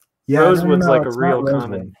 Yeah, Rosewood's no, like a it's not real rosewood.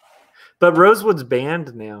 common, but rosewood's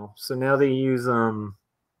banned now. So now they use I'm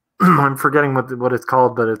forgetting what it's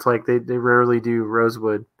called, but it's like they rarely do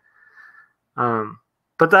rosewood.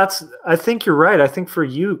 But I think you're right. I think for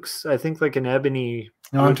ukes, I think like an ebony.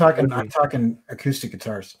 No, I'm talking acoustic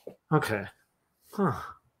guitars. Okay. Huh.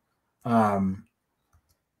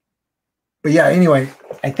 But yeah, anyway,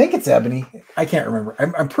 I think it's ebony. I can't remember.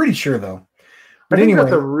 I'm pretty sure though. But I think anyway,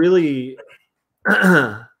 that's a really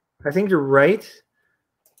I think you're right.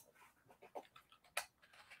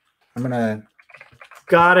 I'm gonna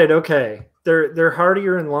Got it. Okay. They're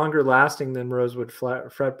hardier and longer lasting than rosewood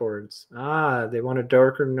fretboards. Ah, they want a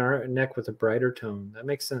darker neck with a brighter tone. That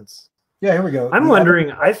makes sense. Yeah, here we go. I'm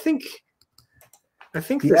wondering. I think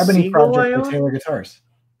the Ebony Project by Taylor Guitars.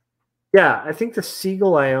 Yeah, I think the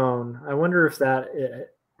Seagull I own. I wonder if that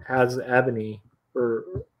has ebony or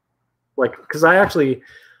like because I actually,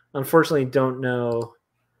 unfortunately, don't know.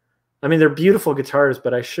 I mean, they're beautiful guitars,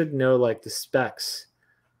 but I should know like the specs.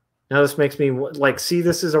 Now this makes me like, see,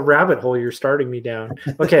 this is a rabbit hole you're starting me down.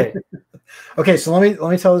 Okay. Okay, so let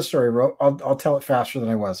me tell the story. I'll tell it faster than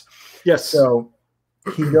I was. Yes. So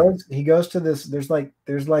he goes to this. There's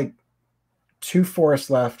like 2 forests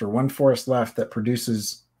left or 1 forest left that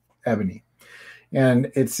produces ebony, and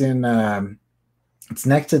it's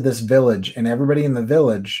next to this village, and everybody in the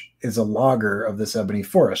village is a logger of this ebony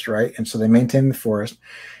forest, right? And so they maintain the forest,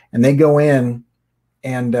 and they go in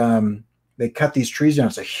and they cut these trees down.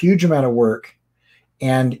 It's a huge amount of work,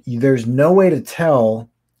 and there's no way to tell.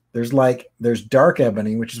 There's dark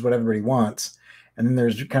ebony, which is what everybody wants, and then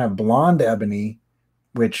there's kind of blonde ebony,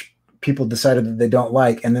 which people decided that they don't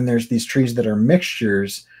like, and then there's these trees that are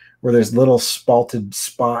mixtures where there's little spalted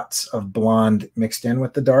spots of blonde mixed in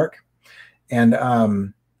with the dark, and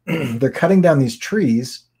they're cutting down these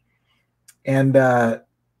trees, and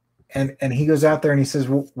he goes out there and he says,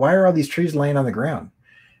 well, why are all these trees laying on the ground?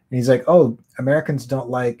 And he's like, oh, Americans don't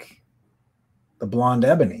like the blonde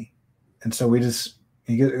ebony. And so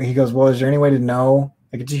he goes, well, is there any way to know?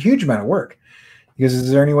 Like, it's a huge amount of work. He goes,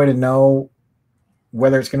 is there any way to know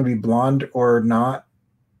whether it's going to be blonde or not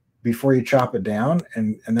before you chop it down?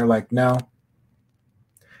 And they're like, no.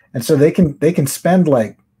 And so they can spend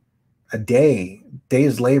like a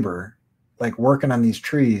day's labor, like working on these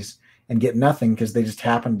trees and get nothing because they just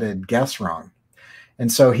happened to guess wrong.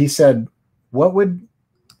 And so he said, what would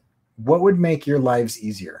make your lives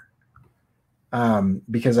easier?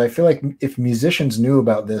 Because I feel like if musicians knew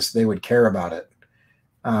about this, they would care about it.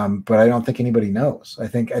 But I don't think anybody knows. I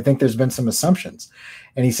think there's been some assumptions.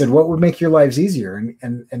 And he said, what would make your lives easier?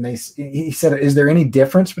 And he said, is there any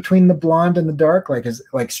difference between the blonde and the dark?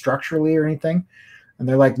 Like structurally or anything? And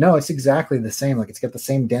they're like, no, it's exactly the same. Like, it's got the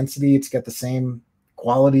same density. It's got the same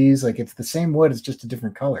qualities. Like, it's the same wood. It's just a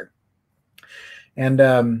different color.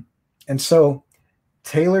 And so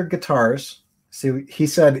Taylor Guitars, see, he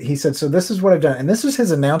said, so this is what I've done. And this was his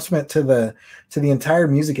announcement to the entire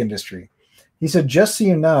music industry. He said, just so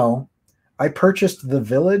you know, I purchased the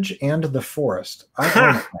village and the forest. I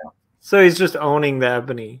own it now. So he's just owning the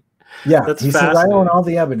ebony. Yeah. He said, I own all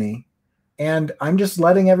the ebony. And I'm just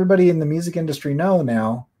letting everybody in the music industry know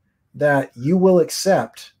now that you will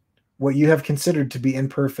accept what you have considered to be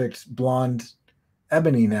imperfect blonde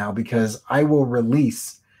ebony now, because I will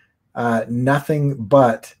release nothing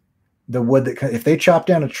but the wood that, if they chop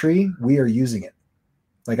down a tree, we are using it.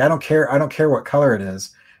 Like, I don't care what color it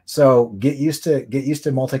is. So get used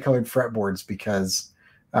to multicolored fretboards, because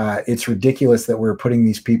it's ridiculous that we're putting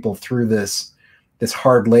these people through this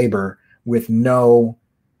hard labor with no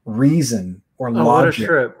reason or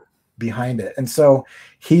logic behind it. And so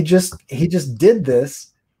he just did this,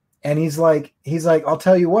 and he's like, I'll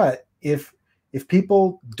tell you what, if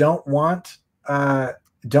people don't want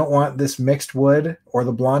this mixed wood or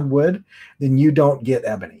the blonde wood, then you don't get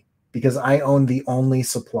ebony, because I own the only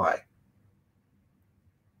supply.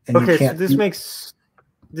 And okay, so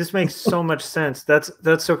this makes so much sense. That's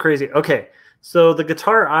so crazy. Okay, so the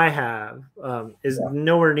guitar I have is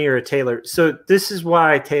nowhere near a Taylor. So this is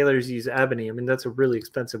why Taylors use ebony. I mean, that's a really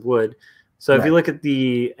expensive wood. So if you look at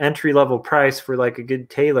the entry-level price for like a good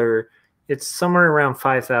Taylor, it's somewhere around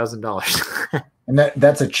 $5,000. And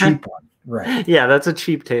that's a cheap one, right? Yeah, that's a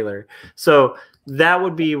cheap Taylor. So that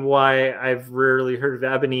would be why I've rarely heard of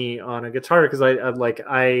ebony on a guitar, because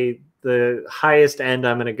the highest end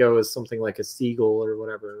I'm going to go is something like a Seagull or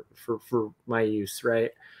whatever for my use,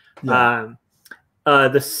 right? Yeah.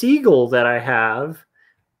 The Seagull that I have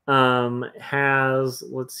has,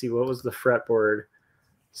 let's see, what was the fretboard?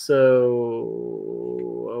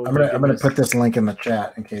 So I'm gonna put this link in the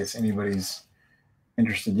chat in case anybody's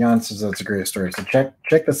interested. Jan says that's a great story. So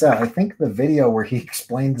check this out. I think the video where he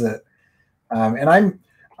explains it, and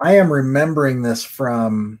I am remembering this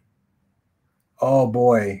from, oh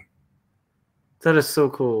boy, that is so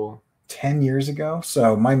cool. 10 years ago.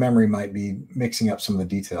 So my memory might be mixing up some of the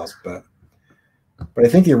details, but I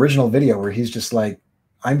think the original video where he's just like,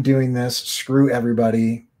 I'm doing this, screw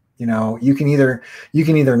everybody. You know, you can either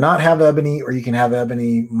not have ebony, or you can have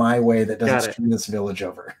ebony my way that doesn't screw this village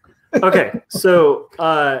over. Okay, so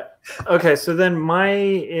then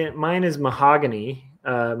mine is mahogany.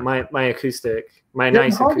 My acoustic,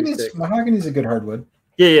 nice acoustic. Mahogany's a good hardwood.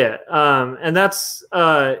 Yeah. And that's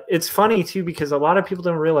it's funny too, because a lot of people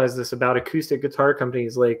don't realize this about acoustic guitar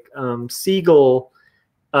companies. Like Seagull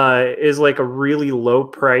is like a really low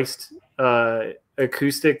priced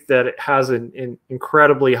acoustic that has an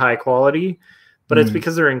incredibly high quality, but it's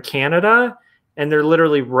because they're in Canada and they're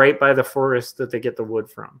literally right by the forest that they get the wood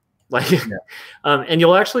from. Like, and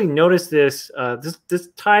you'll actually notice this. This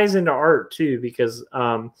ties into art too, because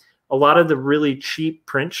a lot of the really cheap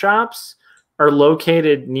print shops are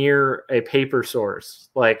located near a paper source.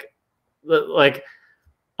 Like a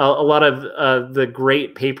lot of the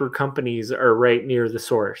great paper companies are right near the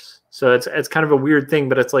source. So it's kind of a weird thing,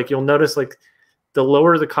 but it's like you'll notice like the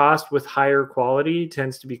lower the cost with higher quality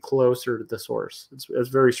tends to be closer to the source. It's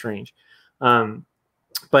very strange.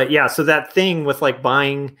 But yeah, so that thing with like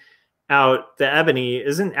buying out the ebony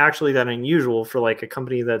isn't actually that unusual for like a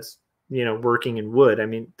company that's, you know, working in wood. I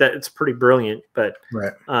mean, that it's pretty brilliant, but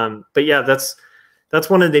yeah, that's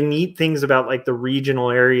one of the neat things about like the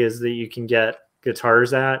regional areas that you can get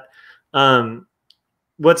guitars at.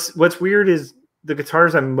 What's weird is the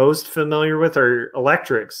guitars I'm most familiar with are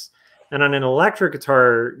electrics. And on an electric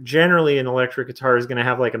guitar, generally an electric guitar is going to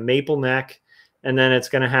have like a maple neck, and then it's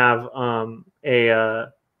going to have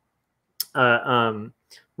a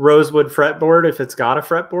rosewood fretboard if it's got a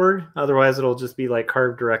fretboard. Otherwise, it'll just be like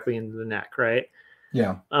carved directly into the neck, right?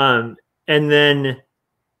 Yeah. And then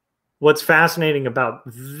what's fascinating about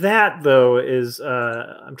that, though, is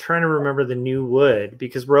I'm trying to remember the new wood,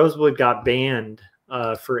 because rosewood got banned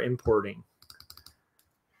for importing.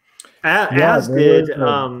 As did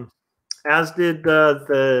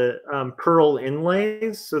the pearl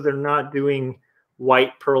inlays. So they're not doing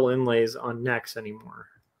white pearl inlays on necks anymore.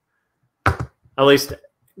 At least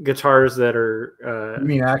guitars that are you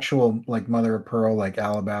mean actual like mother of pearl, like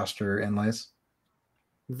alabaster inlays?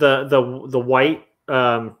 The white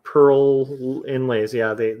pearl inlays,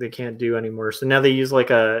 yeah, they can't do anymore. So now they use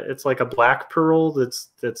it's like a black pearl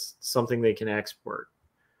that's something they can export.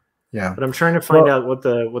 Yeah. But I'm trying to find out what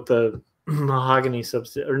the mahogany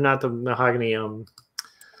substitute, or not the mahogany, the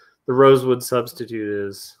rosewood substitute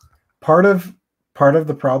is. Part of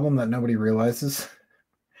the problem that nobody realizes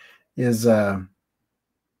is that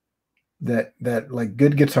like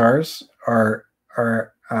good guitars are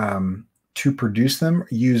to produce them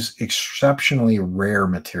use exceptionally rare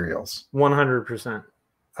materials. 100%.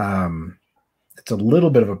 It's a little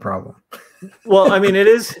bit of a problem. Well, I mean, it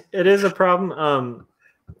is a problem.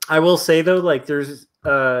 I will say though, like there's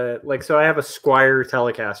so I have a Squire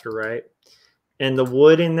Telecaster, right? And the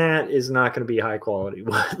wood in that is not going to be high quality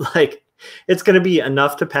wood. Like it's going to be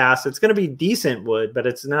enough to pass. It's going to be decent wood, but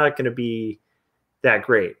it's not going to be that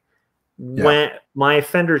great. Yeah. When my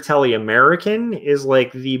Fender Tele American is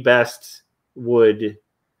like the best wood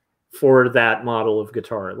for that model of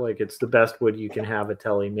guitar. Like it's the best wood you can have a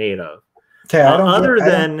Tele made of. Okay, other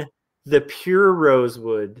than the pure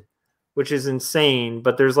rosewood, which is insane,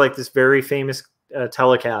 but there's like this very famous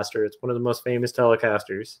Telecaster. It's one of the most famous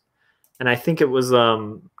Telecasters. And I think it was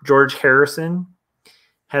George Harrison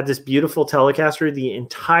had this beautiful Telecaster. The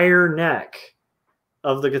entire neck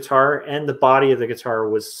of the guitar and the body of the guitar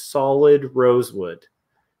was solid rosewood.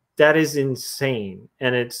 That is insane.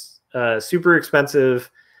 And it's super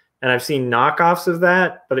expensive. And I've seen knockoffs of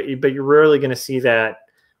that, but you're rarely going to see that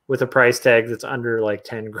with a price tag that's under like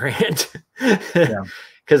 10 grand. Yeah.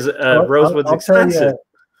 Because rosewood's expensive.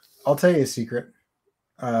 I'll tell you a secret.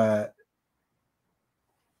 I'm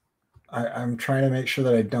trying to make sure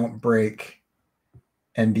that I don't break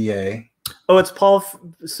NDA. Oh, it's Paul.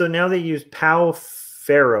 So now they use Pau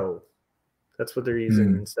Ferro. That's what they're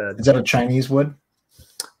using instead. Is that a Chinese wood?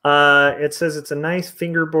 It says it's a nice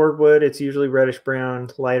fingerboard wood. It's usually reddish brown,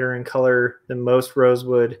 lighter in color than most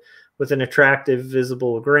rosewood, with an attractive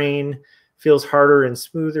visible grain. feels harder and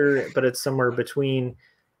smoother, but it's somewhere between.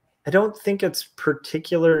 I don't think it's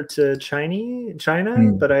particular to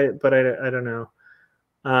China, but I don't know.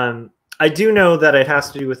 I do know that it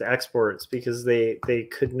has to do with exports because they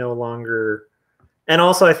could no longer, and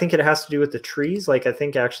also I think it has to do with the trees. Like I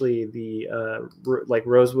think actually the like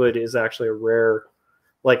rosewood is actually a rare,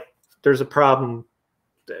 like there's a problem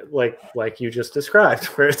like you just described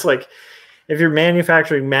where it's like if you're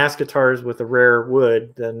manufacturing mass guitars with a rare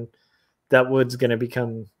wood, then that wood's going to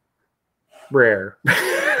become rare.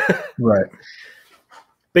 Right.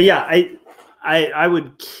 But yeah, I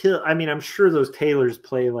would kill. I mean, I'm sure those Taylors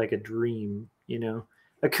play like a dream. You know,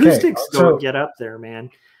 acoustics don't get up there, man.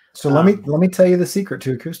 So let me tell you the secret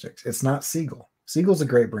to acoustics. It's not Siegel. Siegel's a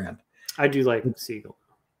great brand. I do like Siegel.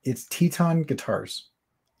 It's Teton Guitars.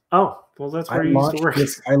 Oh, well, that's where you used to work.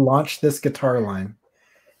 I launched this guitar line,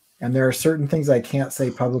 and there are certain things I can't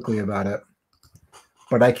say publicly about it,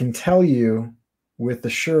 but I can tell you with the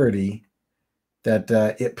surety that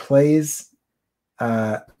it plays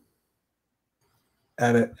at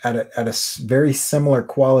a very similar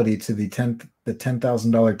quality to the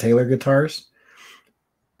 $10,000 Taylor guitars,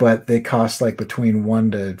 but they cost like between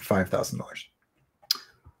 $1,000 to $5,000,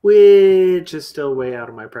 which is still way out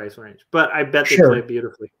of my price range. But I bet they play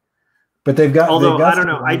beautifully. But they've got. I don't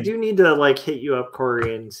know. I do need to like hit you up,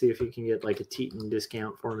 Corey, and see if you can get like a Teton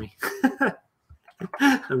discount for me.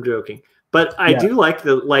 I'm joking, but I do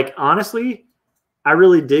like honestly, I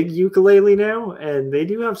really dig ukulele now, and they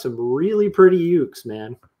do have some really pretty ukes,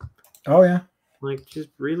 man. Oh yeah, like just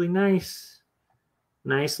really nice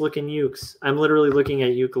looking ukes. I'm literally looking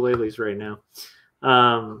at ukuleles right now.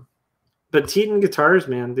 But Teton guitars,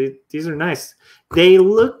 man, these are nice. They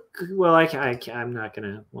look well. I'm not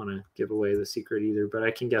gonna want to give away the secret either, but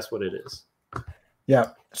I can guess what it is.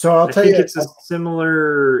 Yeah. So I think it's a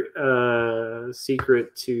similar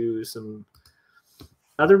secret to some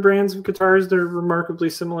other brands of guitars. They're remarkably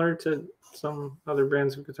similar to some other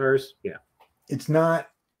brands of guitars. Yeah. It's not.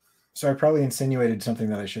 So I probably insinuated something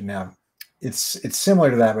that I shouldn't have. It's similar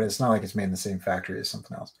to that, but it's not like it's made in the same factory as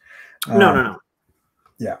something else. No.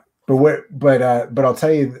 Yeah. But I'll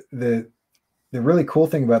tell you the really cool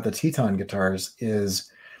thing about the Teton guitars is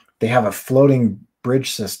they have a floating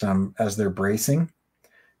bridge system as their bracing.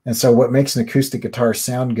 And so what makes an acoustic guitar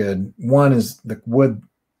sound good, one is the wood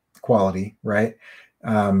quality, right?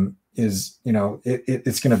 Is,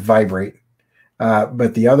 it's going to vibrate.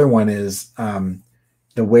 But the other one is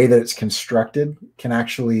the way that it's constructed can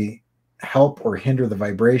actually help or hinder the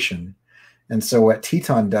vibration. And so what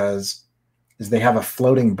Teton does is they have a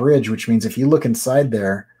floating bridge, which means if you look inside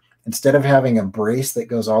there, instead of having a brace that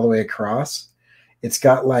goes all the way across, it's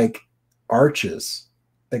got like arches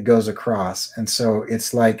that goes across. And so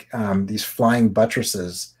it's like these flying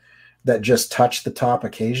buttresses that just touch the top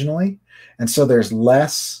occasionally. And so there's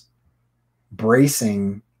less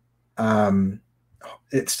bracing. It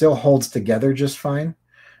still holds together just fine,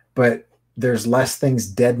 but there's less things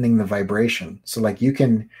deadening the vibration. So like you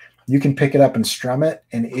can pick it up and strum it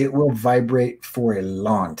and it will vibrate for a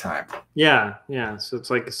long time. Yeah. So it's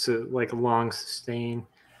like a long sustain.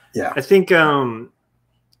 Yeah. I think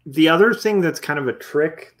the other thing that's kind of a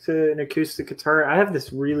trick to an acoustic guitar, I have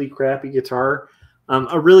this really crappy guitar,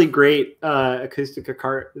 a really great acoustic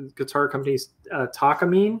guitar company,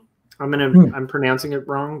 Takamine. I'm pronouncing it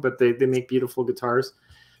wrong, but they make beautiful guitars.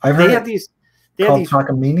 They have these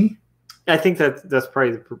Takamine. I think that's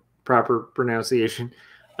probably the proper pronunciation.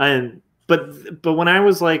 But when I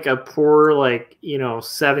was like a poor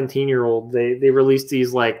 17-year-old, they released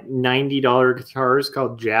these like $90 guitars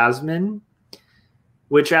called Jasmine,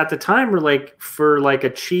 which at the time were like for like a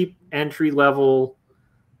cheap entry level,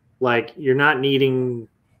 like you're not needing,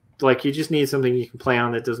 like you just need something you can play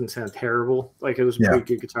on that doesn't sound terrible. Like it was a pretty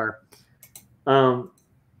good guitar.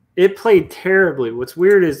 It played terribly. What's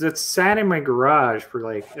weird is it sat in my garage for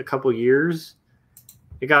like a couple years.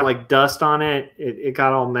 It got like dust on it. It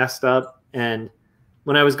got all messed up. And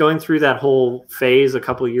when I was going through that whole phase a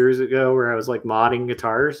couple of years ago where I was like modding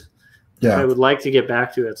guitars, which I would like to get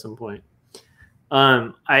back to at some point.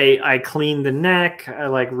 I cleaned the neck. I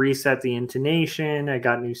like reset the intonation. I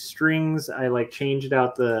got new strings. I like changed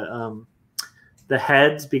out the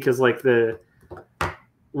heads because like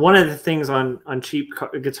one of the things on cheap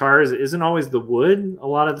guitars isn't always the wood. A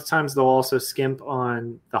lot of the times they'll also skimp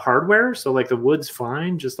on the hardware. So like the wood's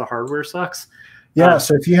fine, just the hardware sucks. Yeah.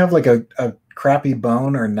 So if you have like a crappy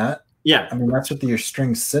bone or nut, I mean, that's what your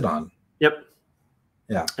strings sit on. Yep.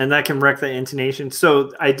 Yeah. And that can wreck the intonation.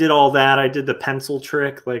 So I did all that. I did the pencil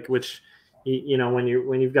trick, like which, when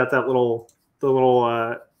you've got that the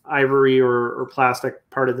little ivory or plastic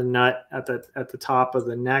part of the nut at the top of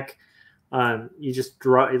the neck, You just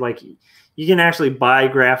draw, like, you can actually buy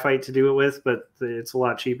graphite to do it with, but it's a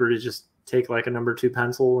lot cheaper to just take like a number 2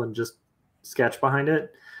 pencil and just sketch behind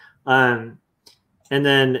it. And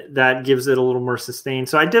then that gives it a little more sustain.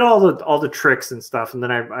 So I did all the tricks and stuff, and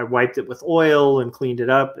then I wiped it with oil and cleaned it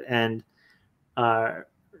up, and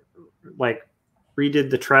like redid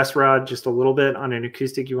the truss rod just a little bit. On an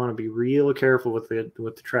acoustic, you want to be real careful with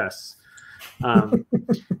the truss.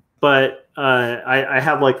 But I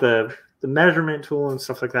have like the measurement tool and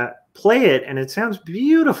stuff like that. Play it, and it sounds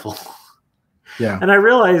beautiful. Yeah. And I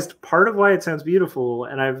realized part of why it sounds beautiful,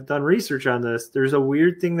 and I've done research on this, there's a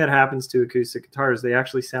weird thing that happens to acoustic guitars. They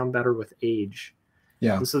actually sound better with age.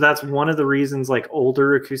 Yeah. And so that's one of the reasons like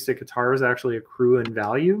older acoustic guitars actually accrue in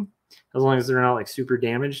value, as long as they're not like super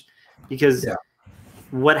damaged. Because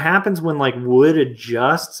what happens when like wood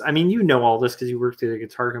adjusts, I mean, you know all this because you worked at a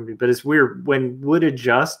guitar company, but it's weird when wood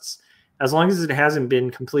adjusts, as long as it hasn't been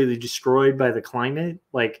completely destroyed by the climate,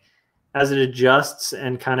 like as it adjusts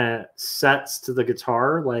and kind of sets to the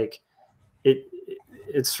guitar, like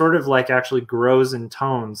it's sort of like actually grows in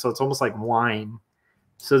tone. So it's almost like wine.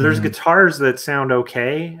 So there's guitars that sound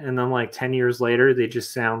okay, and then like 10 years later, they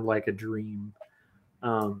just sound like a dream.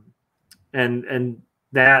 And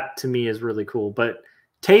that to me is really cool. But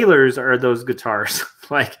Taylors are those guitars.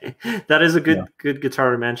 Like that is a good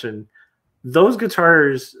guitar to mention. Those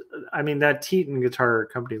guitars, I mean, that Teton guitar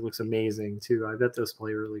company looks amazing too. I bet those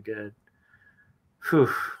play really good. Whew.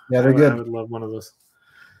 Yeah, they're good. I would love one of those.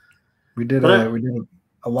 We did a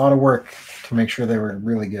lot of work to make sure they were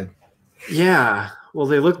really good. Yeah, well,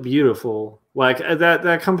 they look beautiful. Like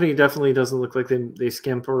that company definitely doesn't look like they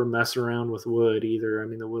skimp or mess around with wood either. I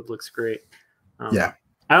mean, the wood looks great. Yeah.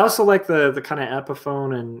 I also like the kind of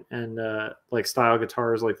Epiphone and like style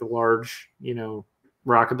guitars, like the large,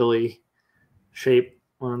 rockabilly shape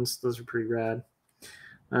ones. Those are pretty rad.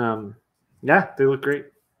 Yeah, they look great.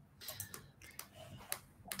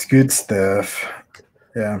 It's good stuff.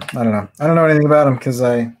 Yeah, I don't know. I don't know anything about them because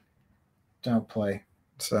I don't play.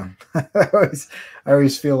 So I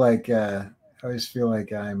always feel like I'm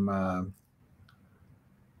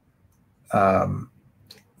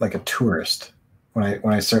like a tourist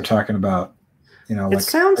when I start talking about, It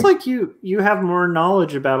sounds like you have more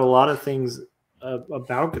knowledge about a lot of things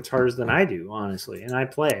about guitars than I do, honestly, and I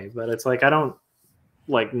play, but it's like I don't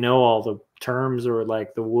like know all the terms or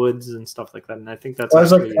like the woods and stuff like that. And I think that's I was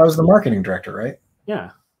the marketing director, right?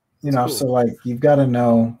 Yeah, cool. So like you've got to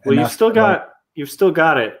know. Well, you've still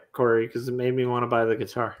got it, Corey, because it made me want to buy the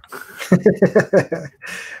guitar.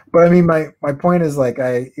 But I mean, my point is like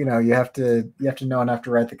you have to know enough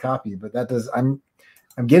to write the copy, but that does I'm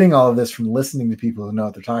getting all of this from listening to people who know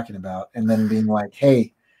what they're talking about, and then being like,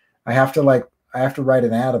 hey, I have to write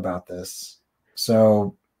an ad about this.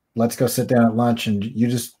 So let's go sit down at lunch, and you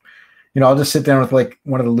just, I'll just sit down with like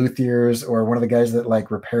one of the luthiers or one of the guys that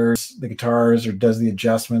like repairs the guitars or does the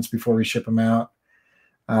adjustments before we ship them out.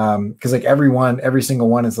 Because like every single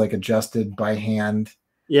one is like adjusted by hand.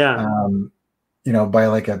 Yeah. By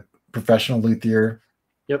like a professional luthier.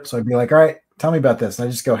 Yep. So I'd be like, all right, tell me about this. And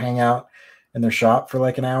I just go hang out in their shop for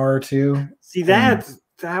like an hour or two. See, that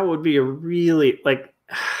would be a really, like,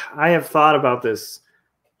 I have thought about this.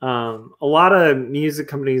 A lot of music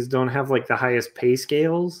companies don't have like the highest pay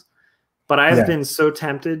scales, but I've been so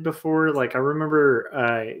tempted before. Like I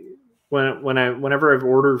remember whenever I've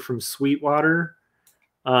ordered from Sweetwater,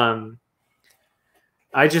 I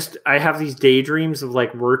have these daydreams of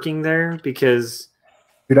like working there because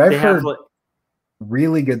I've heard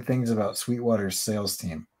really good things about Sweetwater's sales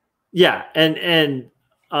team. Yeah, and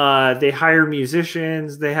they hire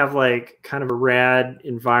musicians. They have like kind of a rad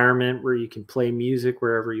environment where you can play music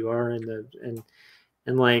wherever you are and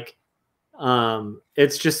like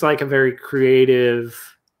it's just like a very creative,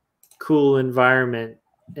 cool environment.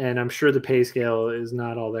 And I'm sure the pay scale is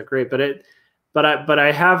not all that great, but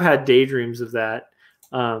I have had daydreams of that.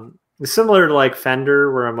 Similar to like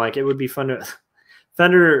Fender, where I'm like, it would be fun to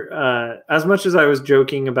Fender. As much as I was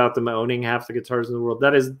joking about them owning half the guitars in the world,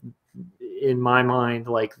 that is, in my mind,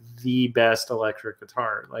 like the best electric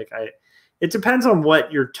guitar. Like it depends on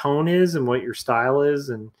what your tone is and what your style is.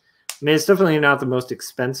 And I mean, it's definitely not the most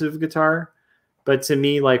expensive guitar, but to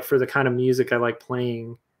me, like for the kind of music I like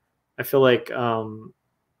playing, I feel like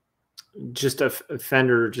just a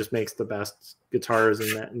Fender just makes the best guitars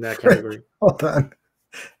in that category. Hold on.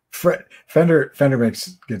 Fender makes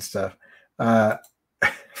good stuff.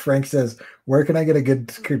 Frank says, where can I get a good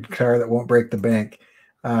guitar that won't break the bank?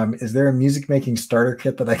 Is there a music making starter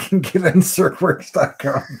kit that I can get on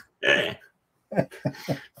circworks.com?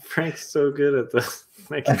 Frank's so good at this.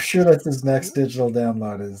 I'm sure that's his next digital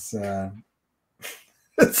download is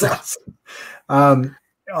That's awesome.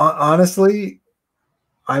 Honestly,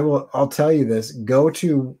 I'll tell you this. Go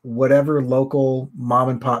to whatever local mom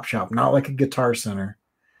and pop shop, not like a Guitar Center,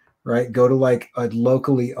 right? Go to like a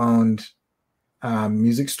locally owned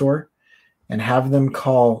music store and have them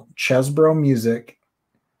call Chesbro Music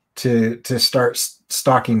to start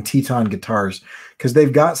stocking Teton guitars, because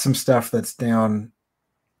they've got some stuff that's down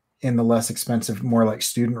in the less expensive, more like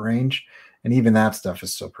student range, and even that stuff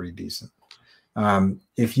is still pretty decent.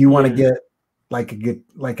 If you want to get like a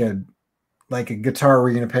guitar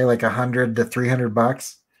where you're going to pay like $100 to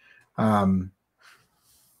 $300,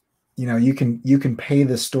 you can pay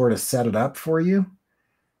the store to set it up for you,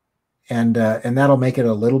 and that'll make it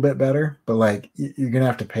a little bit better. But like you're going to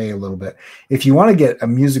have to pay a little bit if you want to get a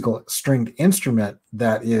musical stringed instrument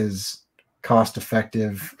that is cost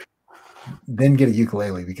effective. Then get a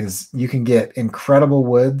ukulele, because you can get incredible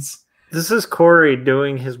woods. This is Corey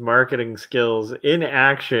doing his marketing skills in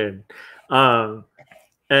action. And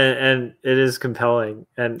it is compelling.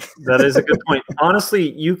 And that is a good point.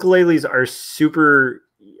 Honestly, ukuleles are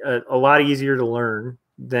a lot easier to learn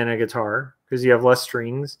than a guitar, because you have less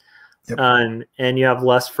strings. Yep. And you have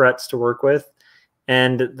less frets to work with.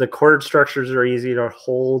 And the chord structures are easy to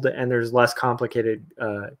hold, and there's less complicated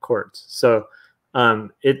chords. So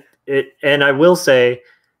and I will say,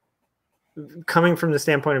 coming from the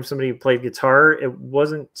standpoint of somebody who played guitar, it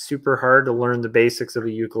wasn't super hard to learn the basics of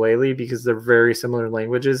a ukulele, because they're very similar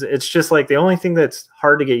languages. It's just like the only thing that's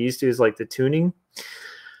hard to get used to is like the tuning.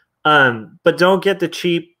 But don't get the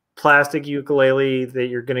cheap plastic ukulele that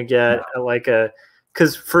you're going to get at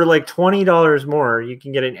because for like $20 more, you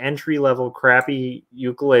can get an entry-level crappy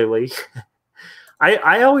ukulele.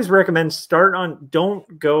 I always recommend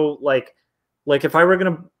don't go like if I were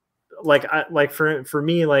going to, for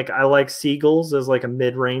me, like I like Seagulls as like a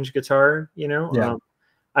mid-range guitar, Yeah.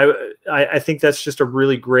 I think that's just a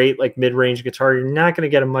really great like mid-range guitar. You're not going to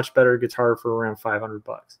get a much better guitar for around $500.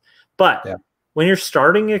 But when you're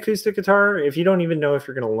starting acoustic guitar, if you don't even know if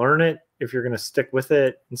you're going to learn it, if you're going to stick with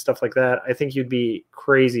it and stuff like that, I think you'd be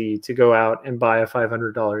crazy to go out and buy a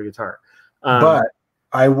 $500 guitar. But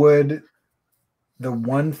the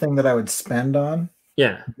one thing that I would spend on,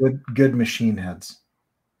 good machine heads.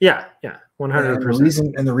 Yeah,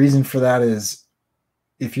 100%. And the reason for that is,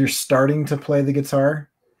 if you're starting to play the guitar,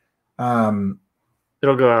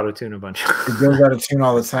 it'll go out of tune a bunch. It goes out of tune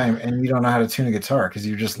all the time, and you don't know how to tune a guitar because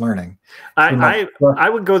you're just learning. I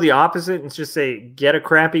would go the opposite and just say, get a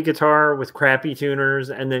crappy guitar with crappy tuners,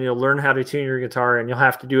 and then you'll learn how to tune your guitar, and you'll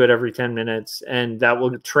have to do it every 10 minutes, and that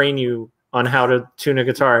will train you on how to tune a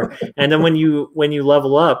guitar. And then when you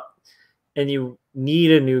level up and you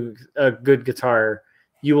need a good guitar,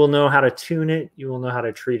 you will know how to tune it. You will know how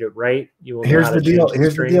to treat it right. You will. Here's the deal.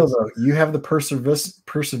 Here's the deal, though. You have the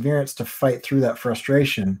perseverance to fight through that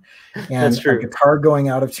frustration. And That's true. A guitar going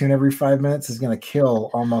out of tune every 5 minutes is going to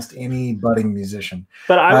kill almost any budding musician.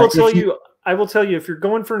 But I will tell you, if you're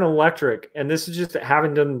going for an electric, and this is just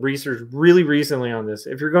having done research really recently on this,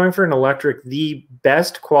 if you're going for an electric, the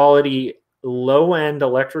best quality low-end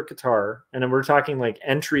electric guitar, and then we're talking like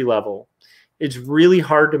entry level, it's really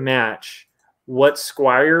hard to match what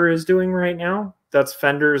Squire is doing right now. That's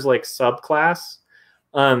Fender's like subclass.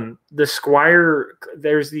 The Squire,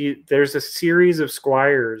 there's a series of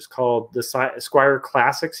Squires called the Squire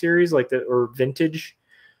Classic series, or vintage.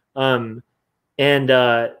 And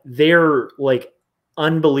they're like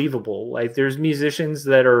unbelievable. Like there's musicians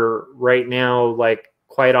that are right now, like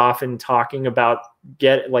quite often talking about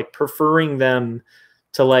preferring them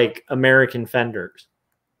to like American Fenders,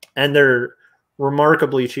 and they're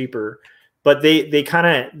remarkably cheaper. But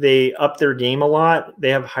they up their game a lot. They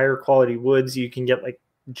have higher quality woods. You can get like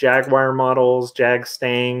Jaguar models, Jag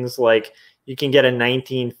Stangs. Like you can get a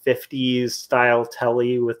 1950s style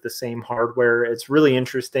Telly with the same hardware. It's really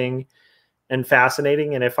interesting and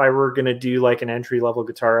fascinating. And if I were going to do like an entry level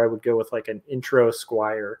guitar, I would go with like an intro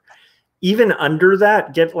Squire. Even under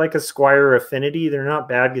that, get like a Squire Affinity. They're not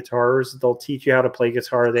bad guitars. They'll teach you how to play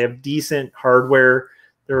guitar. They have decent hardware.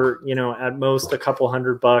 They're, at most a couple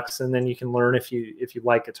 $100, and then you can learn if you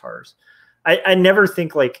like guitars. I never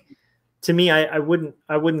think to me, I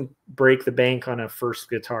wouldn't break the bank on a first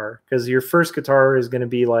guitar, because your first guitar is going to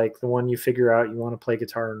be like the one you figure out you want to play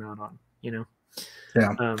guitar or not on,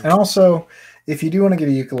 Yeah. And also, if you do want to get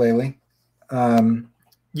a ukulele,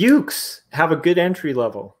 ukes have a good entry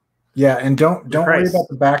level. Yeah, and don't worry about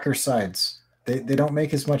the back or sides. They don't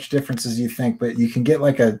make as much difference as you think, but you can get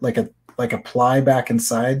like a ply back and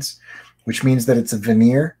sides, which means that it's a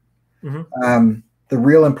veneer. Mm-hmm. The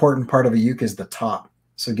real important part of a uke is the top.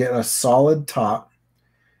 So get a solid top,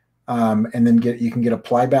 and then you can get a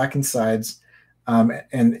ply back and sides.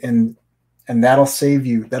 And that'll save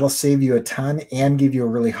you a ton and give you a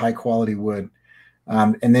really high quality wood.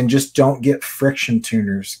 And then just don't get friction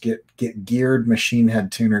tuners. Get geared machine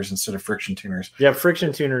head tuners instead of friction tuners. Yeah,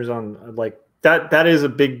 friction tuners on like that. That is a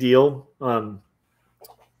big deal.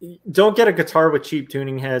 Don't get a guitar with cheap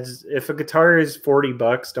tuning heads. If a guitar is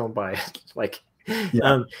 $40, don't buy it. Like,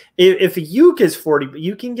 Yeah. If a uke is 40,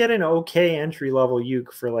 you can get an okay entry level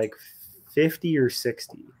uke for like 50 or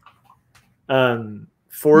 60.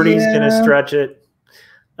 40 is gonna stretch it.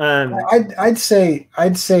 I'd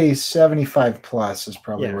say 75 plus is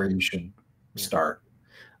probably where you should start.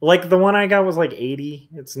 Like the one I got was like 80.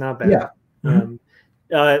 It's not bad. Yeah.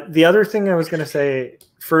 Mm-hmm. The other thing I was gonna say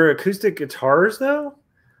for acoustic guitars though,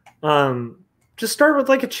 just start with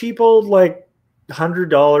like a cheap old like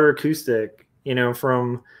 $100 acoustic,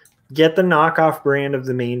 from get the knockoff brand of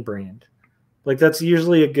the main brand. Like that's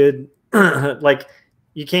usually a good like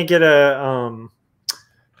you can't get a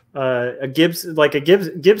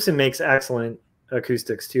Gibson makes excellent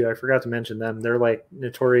acoustics too. I forgot to mention them. They're like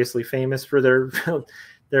notoriously famous for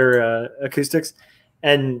their acoustics,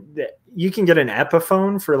 and you can get an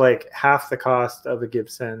Epiphone for like half the cost of a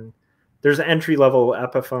Gibson. There's entry level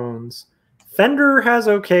Epiphones. Fender has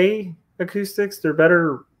okay acoustics. They're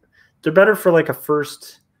better for like a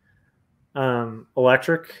first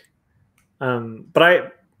electric.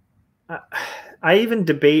 But I even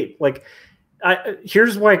debate like.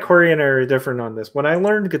 Here's why Corey and I are different on this. When I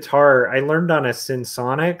learned guitar, I learned on a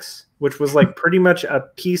Synsonics, which was like pretty much a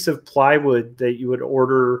piece of plywood that you would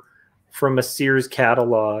order from a Sears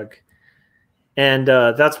catalog. And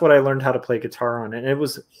that's what I learned how to play guitar on. And it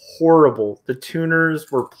was horrible. The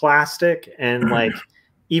tuners were plastic and like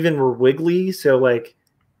even were wiggly. So like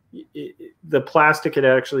the plastic had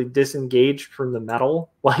actually disengaged from the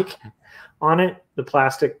metal, like on it, the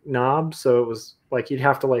plastic knob. So it was like you'd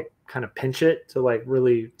have to like kind of pinch it to like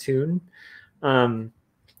really tune. And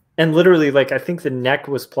literally like I think the neck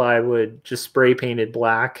was plywood just spray painted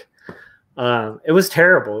black. It was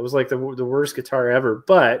terrible. It was like the worst guitar ever.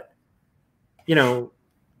 But my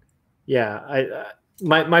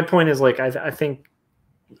point is like I think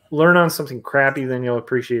learn on something crappy, then you'll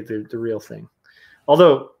appreciate the real thing.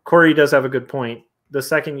 Although Corey does have a good point. The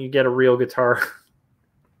second you get a real guitar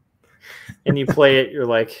and you play it, you're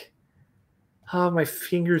like, oh, my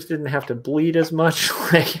fingers didn't have to bleed as much.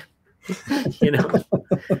 Like,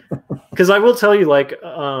 because I will tell you, like,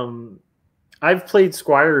 I've played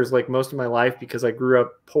Squires like most of my life because I grew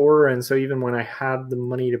up poor. And so even when I had the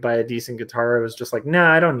money to buy a decent guitar, I was just like,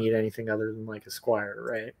 nah, I don't need anything other than like a Squire.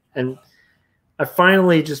 Right. And I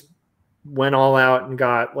finally just went all out and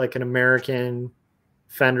got like an American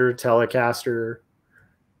Fender Telecaster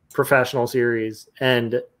professional series.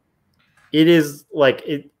 And it is like,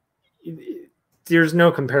 there's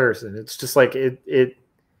no comparison. It's just like it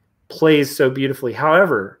plays so beautifully.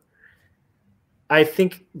 However, I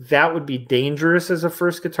think that would be dangerous as a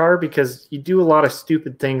first guitar because you do a lot of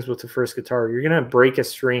stupid things with the first guitar. You're going to break a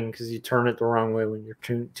string because you turn it the wrong way when you're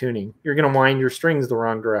tuning. You're going to wind your strings the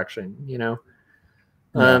wrong direction, Yeah.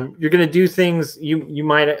 You're going to do things you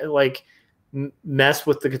might like mess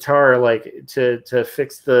with the guitar like to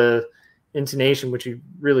fix the intonation, which you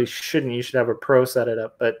really shouldn't. You should have a pro set it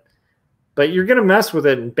up, but you're going to mess with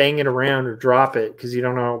it and bang it around or drop it because you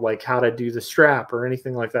don't know like how to do the strap or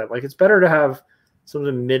anything like that. Like it's better to have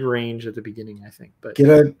something mid-range at the beginning, I think. But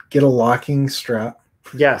get a locking strap.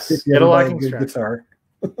 Yes, get a locking strap. Guitar.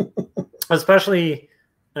 Especially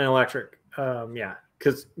an electric. Yeah,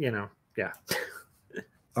 because yeah.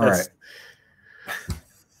 All right.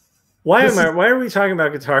 Why are we talking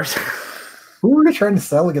about guitars? Who are we trying to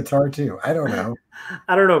sell a guitar to? I don't know.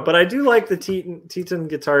 I don't know, but I do like the Teton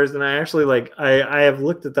guitars, and I actually like. I have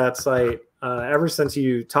looked at that site ever since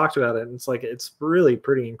you talked about it, and it's like it's really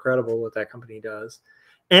pretty incredible what that company does.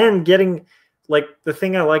 And getting like the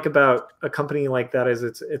thing I like about a company like that is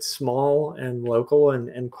it's small and local,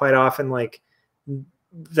 and quite often like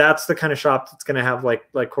that's the kind of shop that's going to have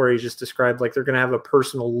like Corey just described, like they're going to have a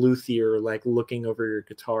personal luthier like looking over your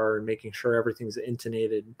guitar and making sure everything's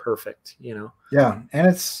intonated and perfect. Yeah, and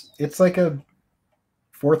it's like a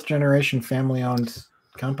 4th generation family owned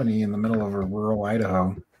company in the middle of a rural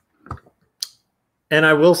Idaho. And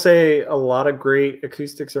I will say a lot of great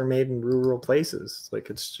acoustics are made in rural places. Like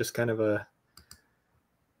it's just kind of a,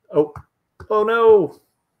 oh no.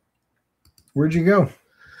 Where'd you go?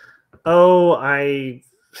 Oh, I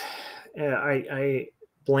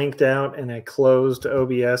blanked out and I closed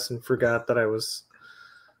OBS and forgot that I was.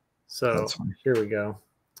 So here we go.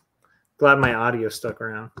 Glad my audio stuck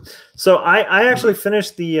around. So I actually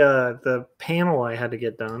finished the panel I had to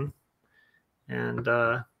get done, and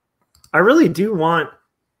I really do want.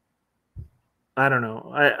 I don't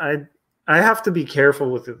know. I have to be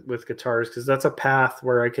careful with guitars because that's a path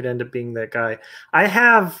where I could end up being that guy. I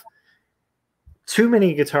have too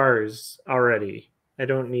many guitars already. I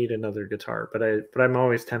don't need another guitar, but I'm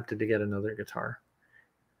always tempted to get another guitar.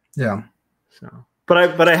 Yeah. So,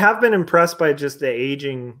 but I have been impressed by just the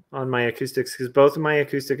aging on my acoustics because both of my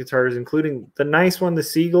acoustic guitars, including the nice one, the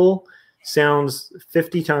Seagull, sounds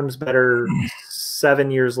 50 times better 7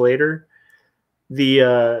 years later.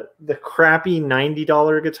 The crappy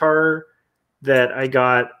 $90 guitar that I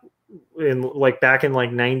got back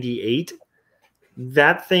in 98,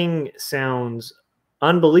 that thing sounds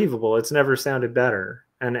unbelievable. It's never sounded better.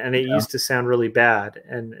 And it used to sound really bad.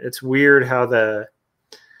 And it's weird how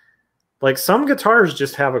some guitars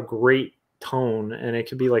just have a great tone and it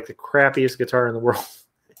could be like the crappiest guitar in the world.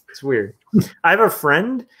 It's weird. I have a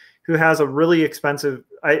friend who has a really expensive,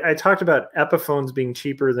 I talked about Epiphones being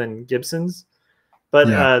cheaper than Gibsons.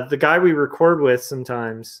 But the guy we record with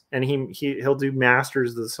sometimes, and he'll do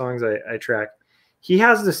masters of the songs I track. He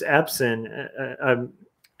has this Epson,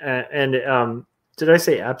 did I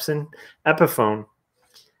say Epson? Epiphone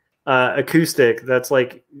acoustic that's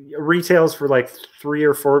like retails for like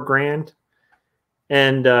 $3 or $4 grand,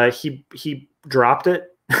 and he dropped it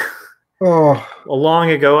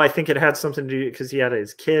long ago. I think it had something to do because he had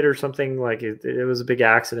his kid or something. Like it was a big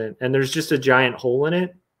accident, and there's just a giant hole in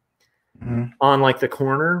it. On like the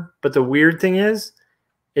corner, but the weird thing is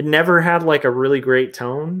it never had like a really great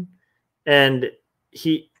tone, and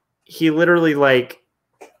he literally like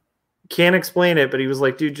can't explain it, but he was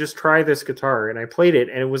like, dude, just try this guitar, and I played it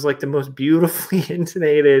and it was like the most beautifully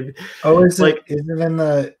intonated. Is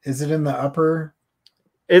it in the upper?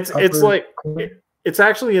 It's like it's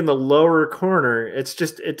actually in the lower corner. It's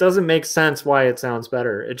just, it doesn't make sense why it sounds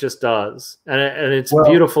better. It just does. And it's a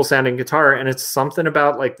beautiful sounding guitar. And it's something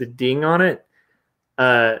about like the ding on it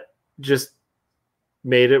just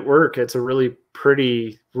made it work. It's a really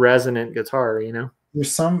pretty resonant guitar, you know?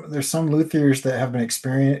 There's some luthiers that have been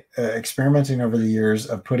experimenting over the years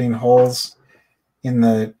of putting holes in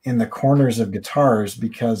the corners of guitars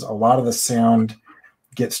because a lot of the sound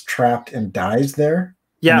gets trapped and dies there.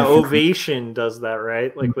 Yeah, Ovation does that,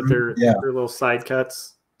 right? Like with their little side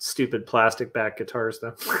cuts. Stupid plastic back guitars,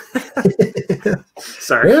 though.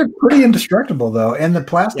 Sorry. They're pretty indestructible, though. And the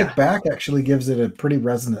plastic back actually gives it a pretty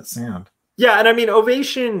resonant sound. Yeah, and I mean,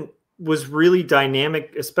 Ovation was really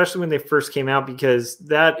dynamic, especially when they first came out, because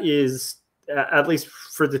that is, at least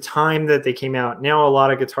for the time that they came out, now a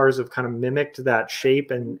lot of guitars have kind of mimicked that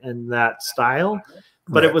shape and that style.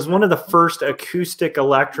 But it was one of the first acoustic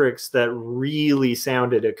electrics that really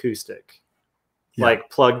sounded acoustic, like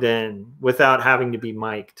plugged in without having to be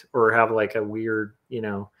mic'd or have like a weird, you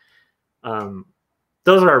know,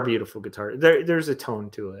 those are beautiful guitars. There's a tone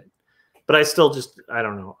to it, but I still just, I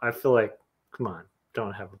don't know. I feel like, come on,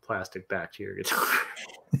 don't have a plastic back to your guitar.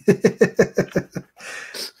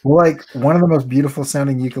 Like one of the most beautiful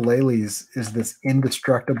sounding ukuleles is this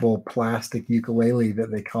indestructible plastic ukulele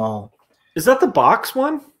that they call. Is that the box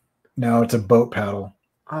one? No, it's a boat paddle.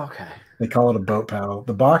 Okay. They call it a boat paddle.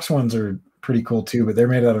 The box ones are pretty cool too, but they're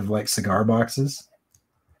made out of like cigar boxes.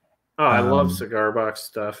 Oh, I love cigar box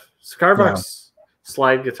stuff. Cigar box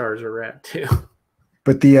slide guitars are rad too.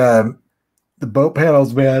 But the boat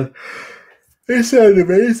paddles, man, they sound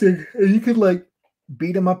amazing. And you could like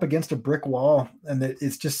beat them up against a brick wall, and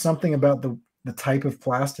it's just something about the type of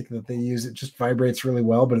plastic that they use. It just vibrates really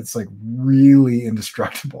well, but it's like really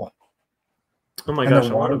indestructible. Oh my gosh,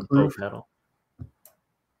 I want a boat pedal.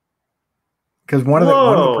 Because one of the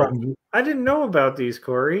problems. I didn't know about these,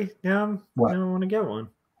 Corey. Now I want to get one.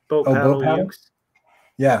 Boat paddle.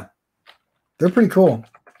 Yeah, they're pretty cool.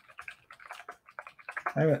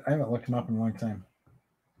 I haven't looked them up in a long time.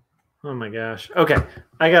 Oh my gosh. Okay,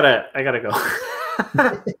 I gotta go.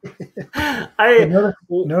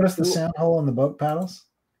 Notice the sound hole in the boat paddles,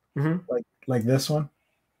 like this one.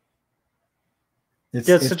 It's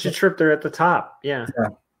such a trip. They're at the top. Yeah.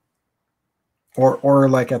 Or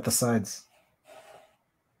like at the sides.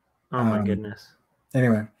 Oh my goodness.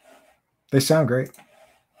 Anyway, they sound great.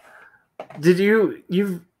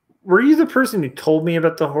 Were you the person who told me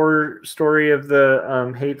about the horror story of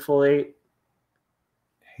the Hateful Eight?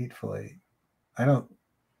 Hateful Eight. I don't.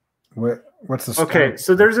 What's the story? Okay,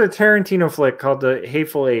 so there's a Tarantino flick called The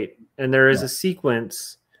Hateful Eight, and there is a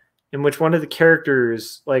sequence in which one of the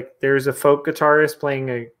characters, like there's a folk guitarist playing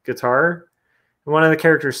a guitar, and one of the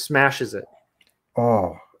characters smashes it.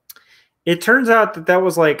 Oh. It turns out that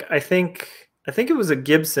was like, I think it was a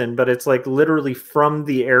Gibson, but it's like literally from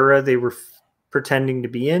the era they were pretending to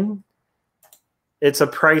be in. It's a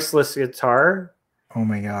priceless guitar. Oh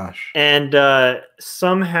my gosh. And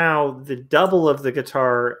somehow the double of the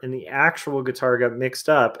guitar and the actual guitar got mixed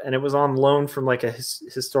up, and it was on loan from like a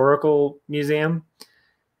historical museum.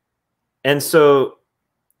 And so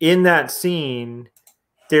in that scene,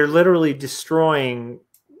 they're literally destroying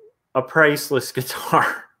a priceless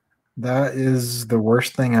guitar. That is the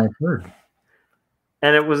worst thing I've heard.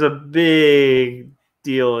 And it was a big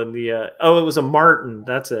deal in the it was a Martin.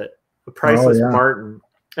 That's it. A priceless Martin.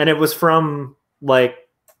 And it was from like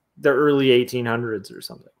the early 1800s or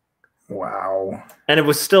something. Wow. And it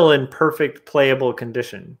was still in perfect playable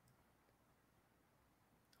condition.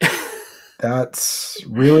 That's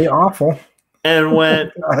really awful. And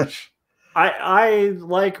when oh gosh. I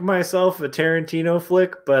like myself a Tarantino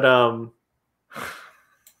flick, but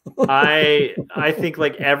I think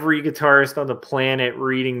like every guitarist on the planet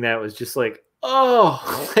reading that was just like,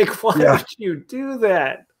 oh, like why would you do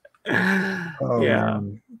that? Oh,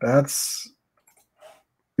 man. That's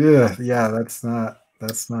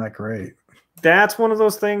that's not great. That's one of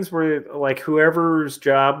those things where like whoever's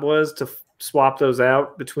job was to swap those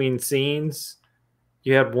out between scenes,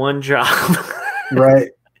 you had one job. Right.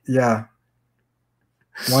 Yeah.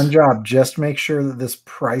 One job. Just make sure that this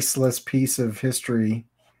priceless piece of history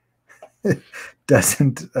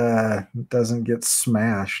doesn't get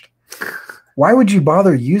smashed. Why would you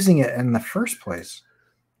bother using it in the first place?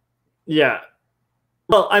 Yeah.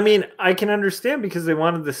 Well, I mean, I can understand because they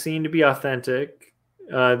wanted the scene to be authentic.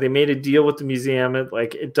 They made a deal with the museum.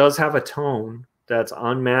 It does have a tone that's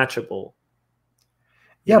unmatchable.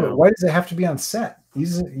 Yeah, but why does it have to be on set?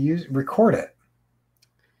 Record it.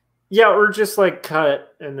 Yeah, or just like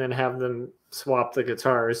cut and then have them swap the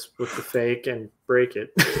guitars with the fake and break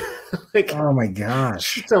it. Like, oh my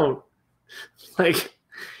gosh. Don't like,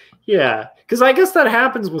 yeah, because I guess that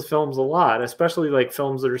happens with films a lot, especially like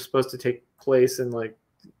films that are supposed to take place in like,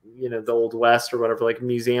 you know, the Old West or whatever. Like a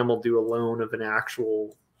museum will do a loan of an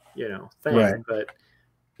actual, you know, thing. Right. But,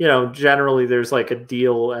 you know, generally there's like a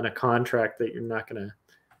deal and a contract that you're not going to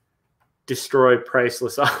destroy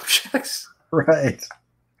priceless objects. Right.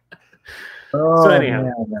 Oh, so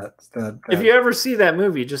anyhow, man, if you ever see that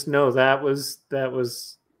movie, just know that was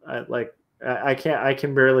I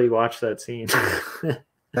can barely watch that scene.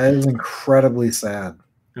 That is incredibly sad.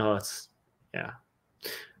 Oh, yeah.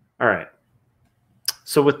 All right.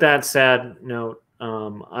 So with that sad note,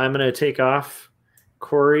 I'm going to take off.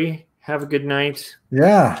 Corey, have a good night.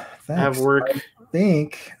 Yeah, thanks. Have work. I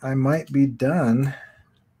think I might be done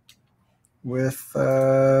with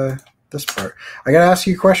this part. I got to ask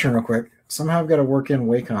you a question real quick. Somehow I've got to work in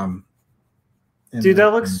Wacom. Dude,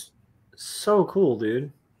 that looks so cool, dude.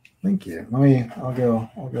 Thank you. I'll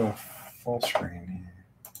go full screen here.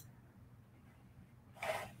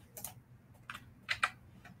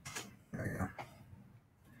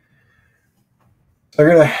 So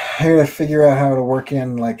I gotta figure out how to work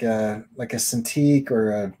in like a Cintiq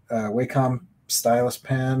or a Wacom stylus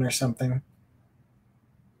pen or something,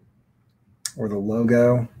 or the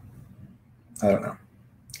logo. I don't know.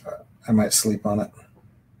 I might sleep on it.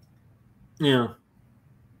 Yeah,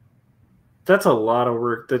 that's a lot of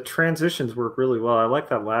work. The transitions work really well. I like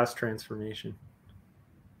that last transformation.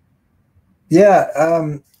 Yeah,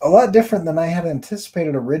 a lot different than I had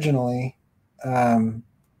anticipated originally.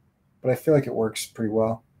 But I feel like it works pretty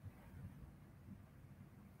well.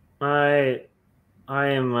 I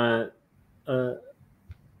am a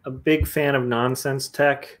big fan of nonsense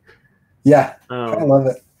tech. Yeah, I love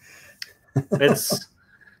it.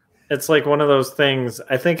 It's like one of those things.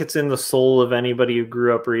 I think it's in the soul of anybody who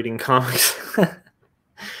grew up reading comics.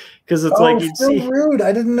 Because it's like you'd see. Rude.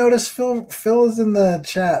 I didn't notice Phil. Phil is in the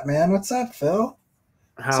chat, man. What's up, Phil?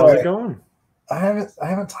 How's it going? I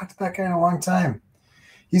haven't talked to that guy in a long time.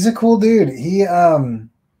 He's a cool dude. He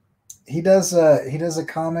does a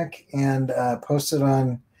comic and posts a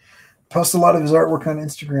lot of his artwork on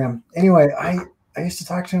Instagram. Anyway, I used to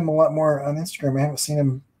talk to him a lot more on Instagram. I haven't seen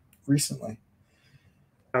him recently.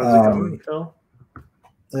 How's it going, Phil?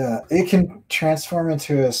 Yeah, it can transform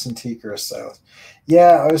into a Cintiq or a stylus.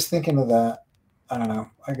 Yeah, I was thinking of that. I don't know.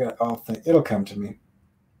 I'll think it'll come to me.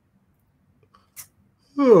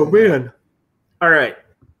 Oh man. All right.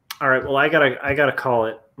 Well, I gotta call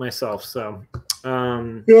it myself. So,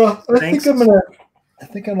 yeah, I think I'm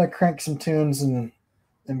gonna crank some tunes and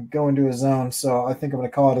go into a zone. So I think I'm gonna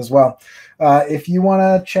call it as well. If you want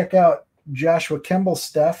to check out Joshua Kimball's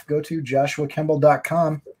stuff, go to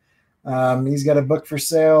joshuakimball.com. He's got a book for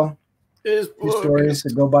sale. His stories.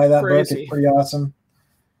 So go buy that book. It's pretty awesome.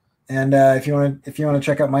 And if you want to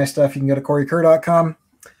check out my stuff, you can go to coreykerr.com.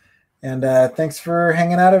 And thanks for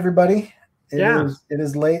hanging out, everybody. it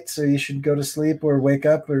is late, so you should go to sleep or wake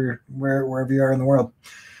up or wherever you are in the world.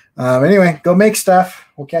 Anyway, go make stuff.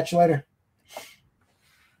 We'll catch you later.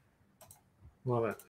 Love it.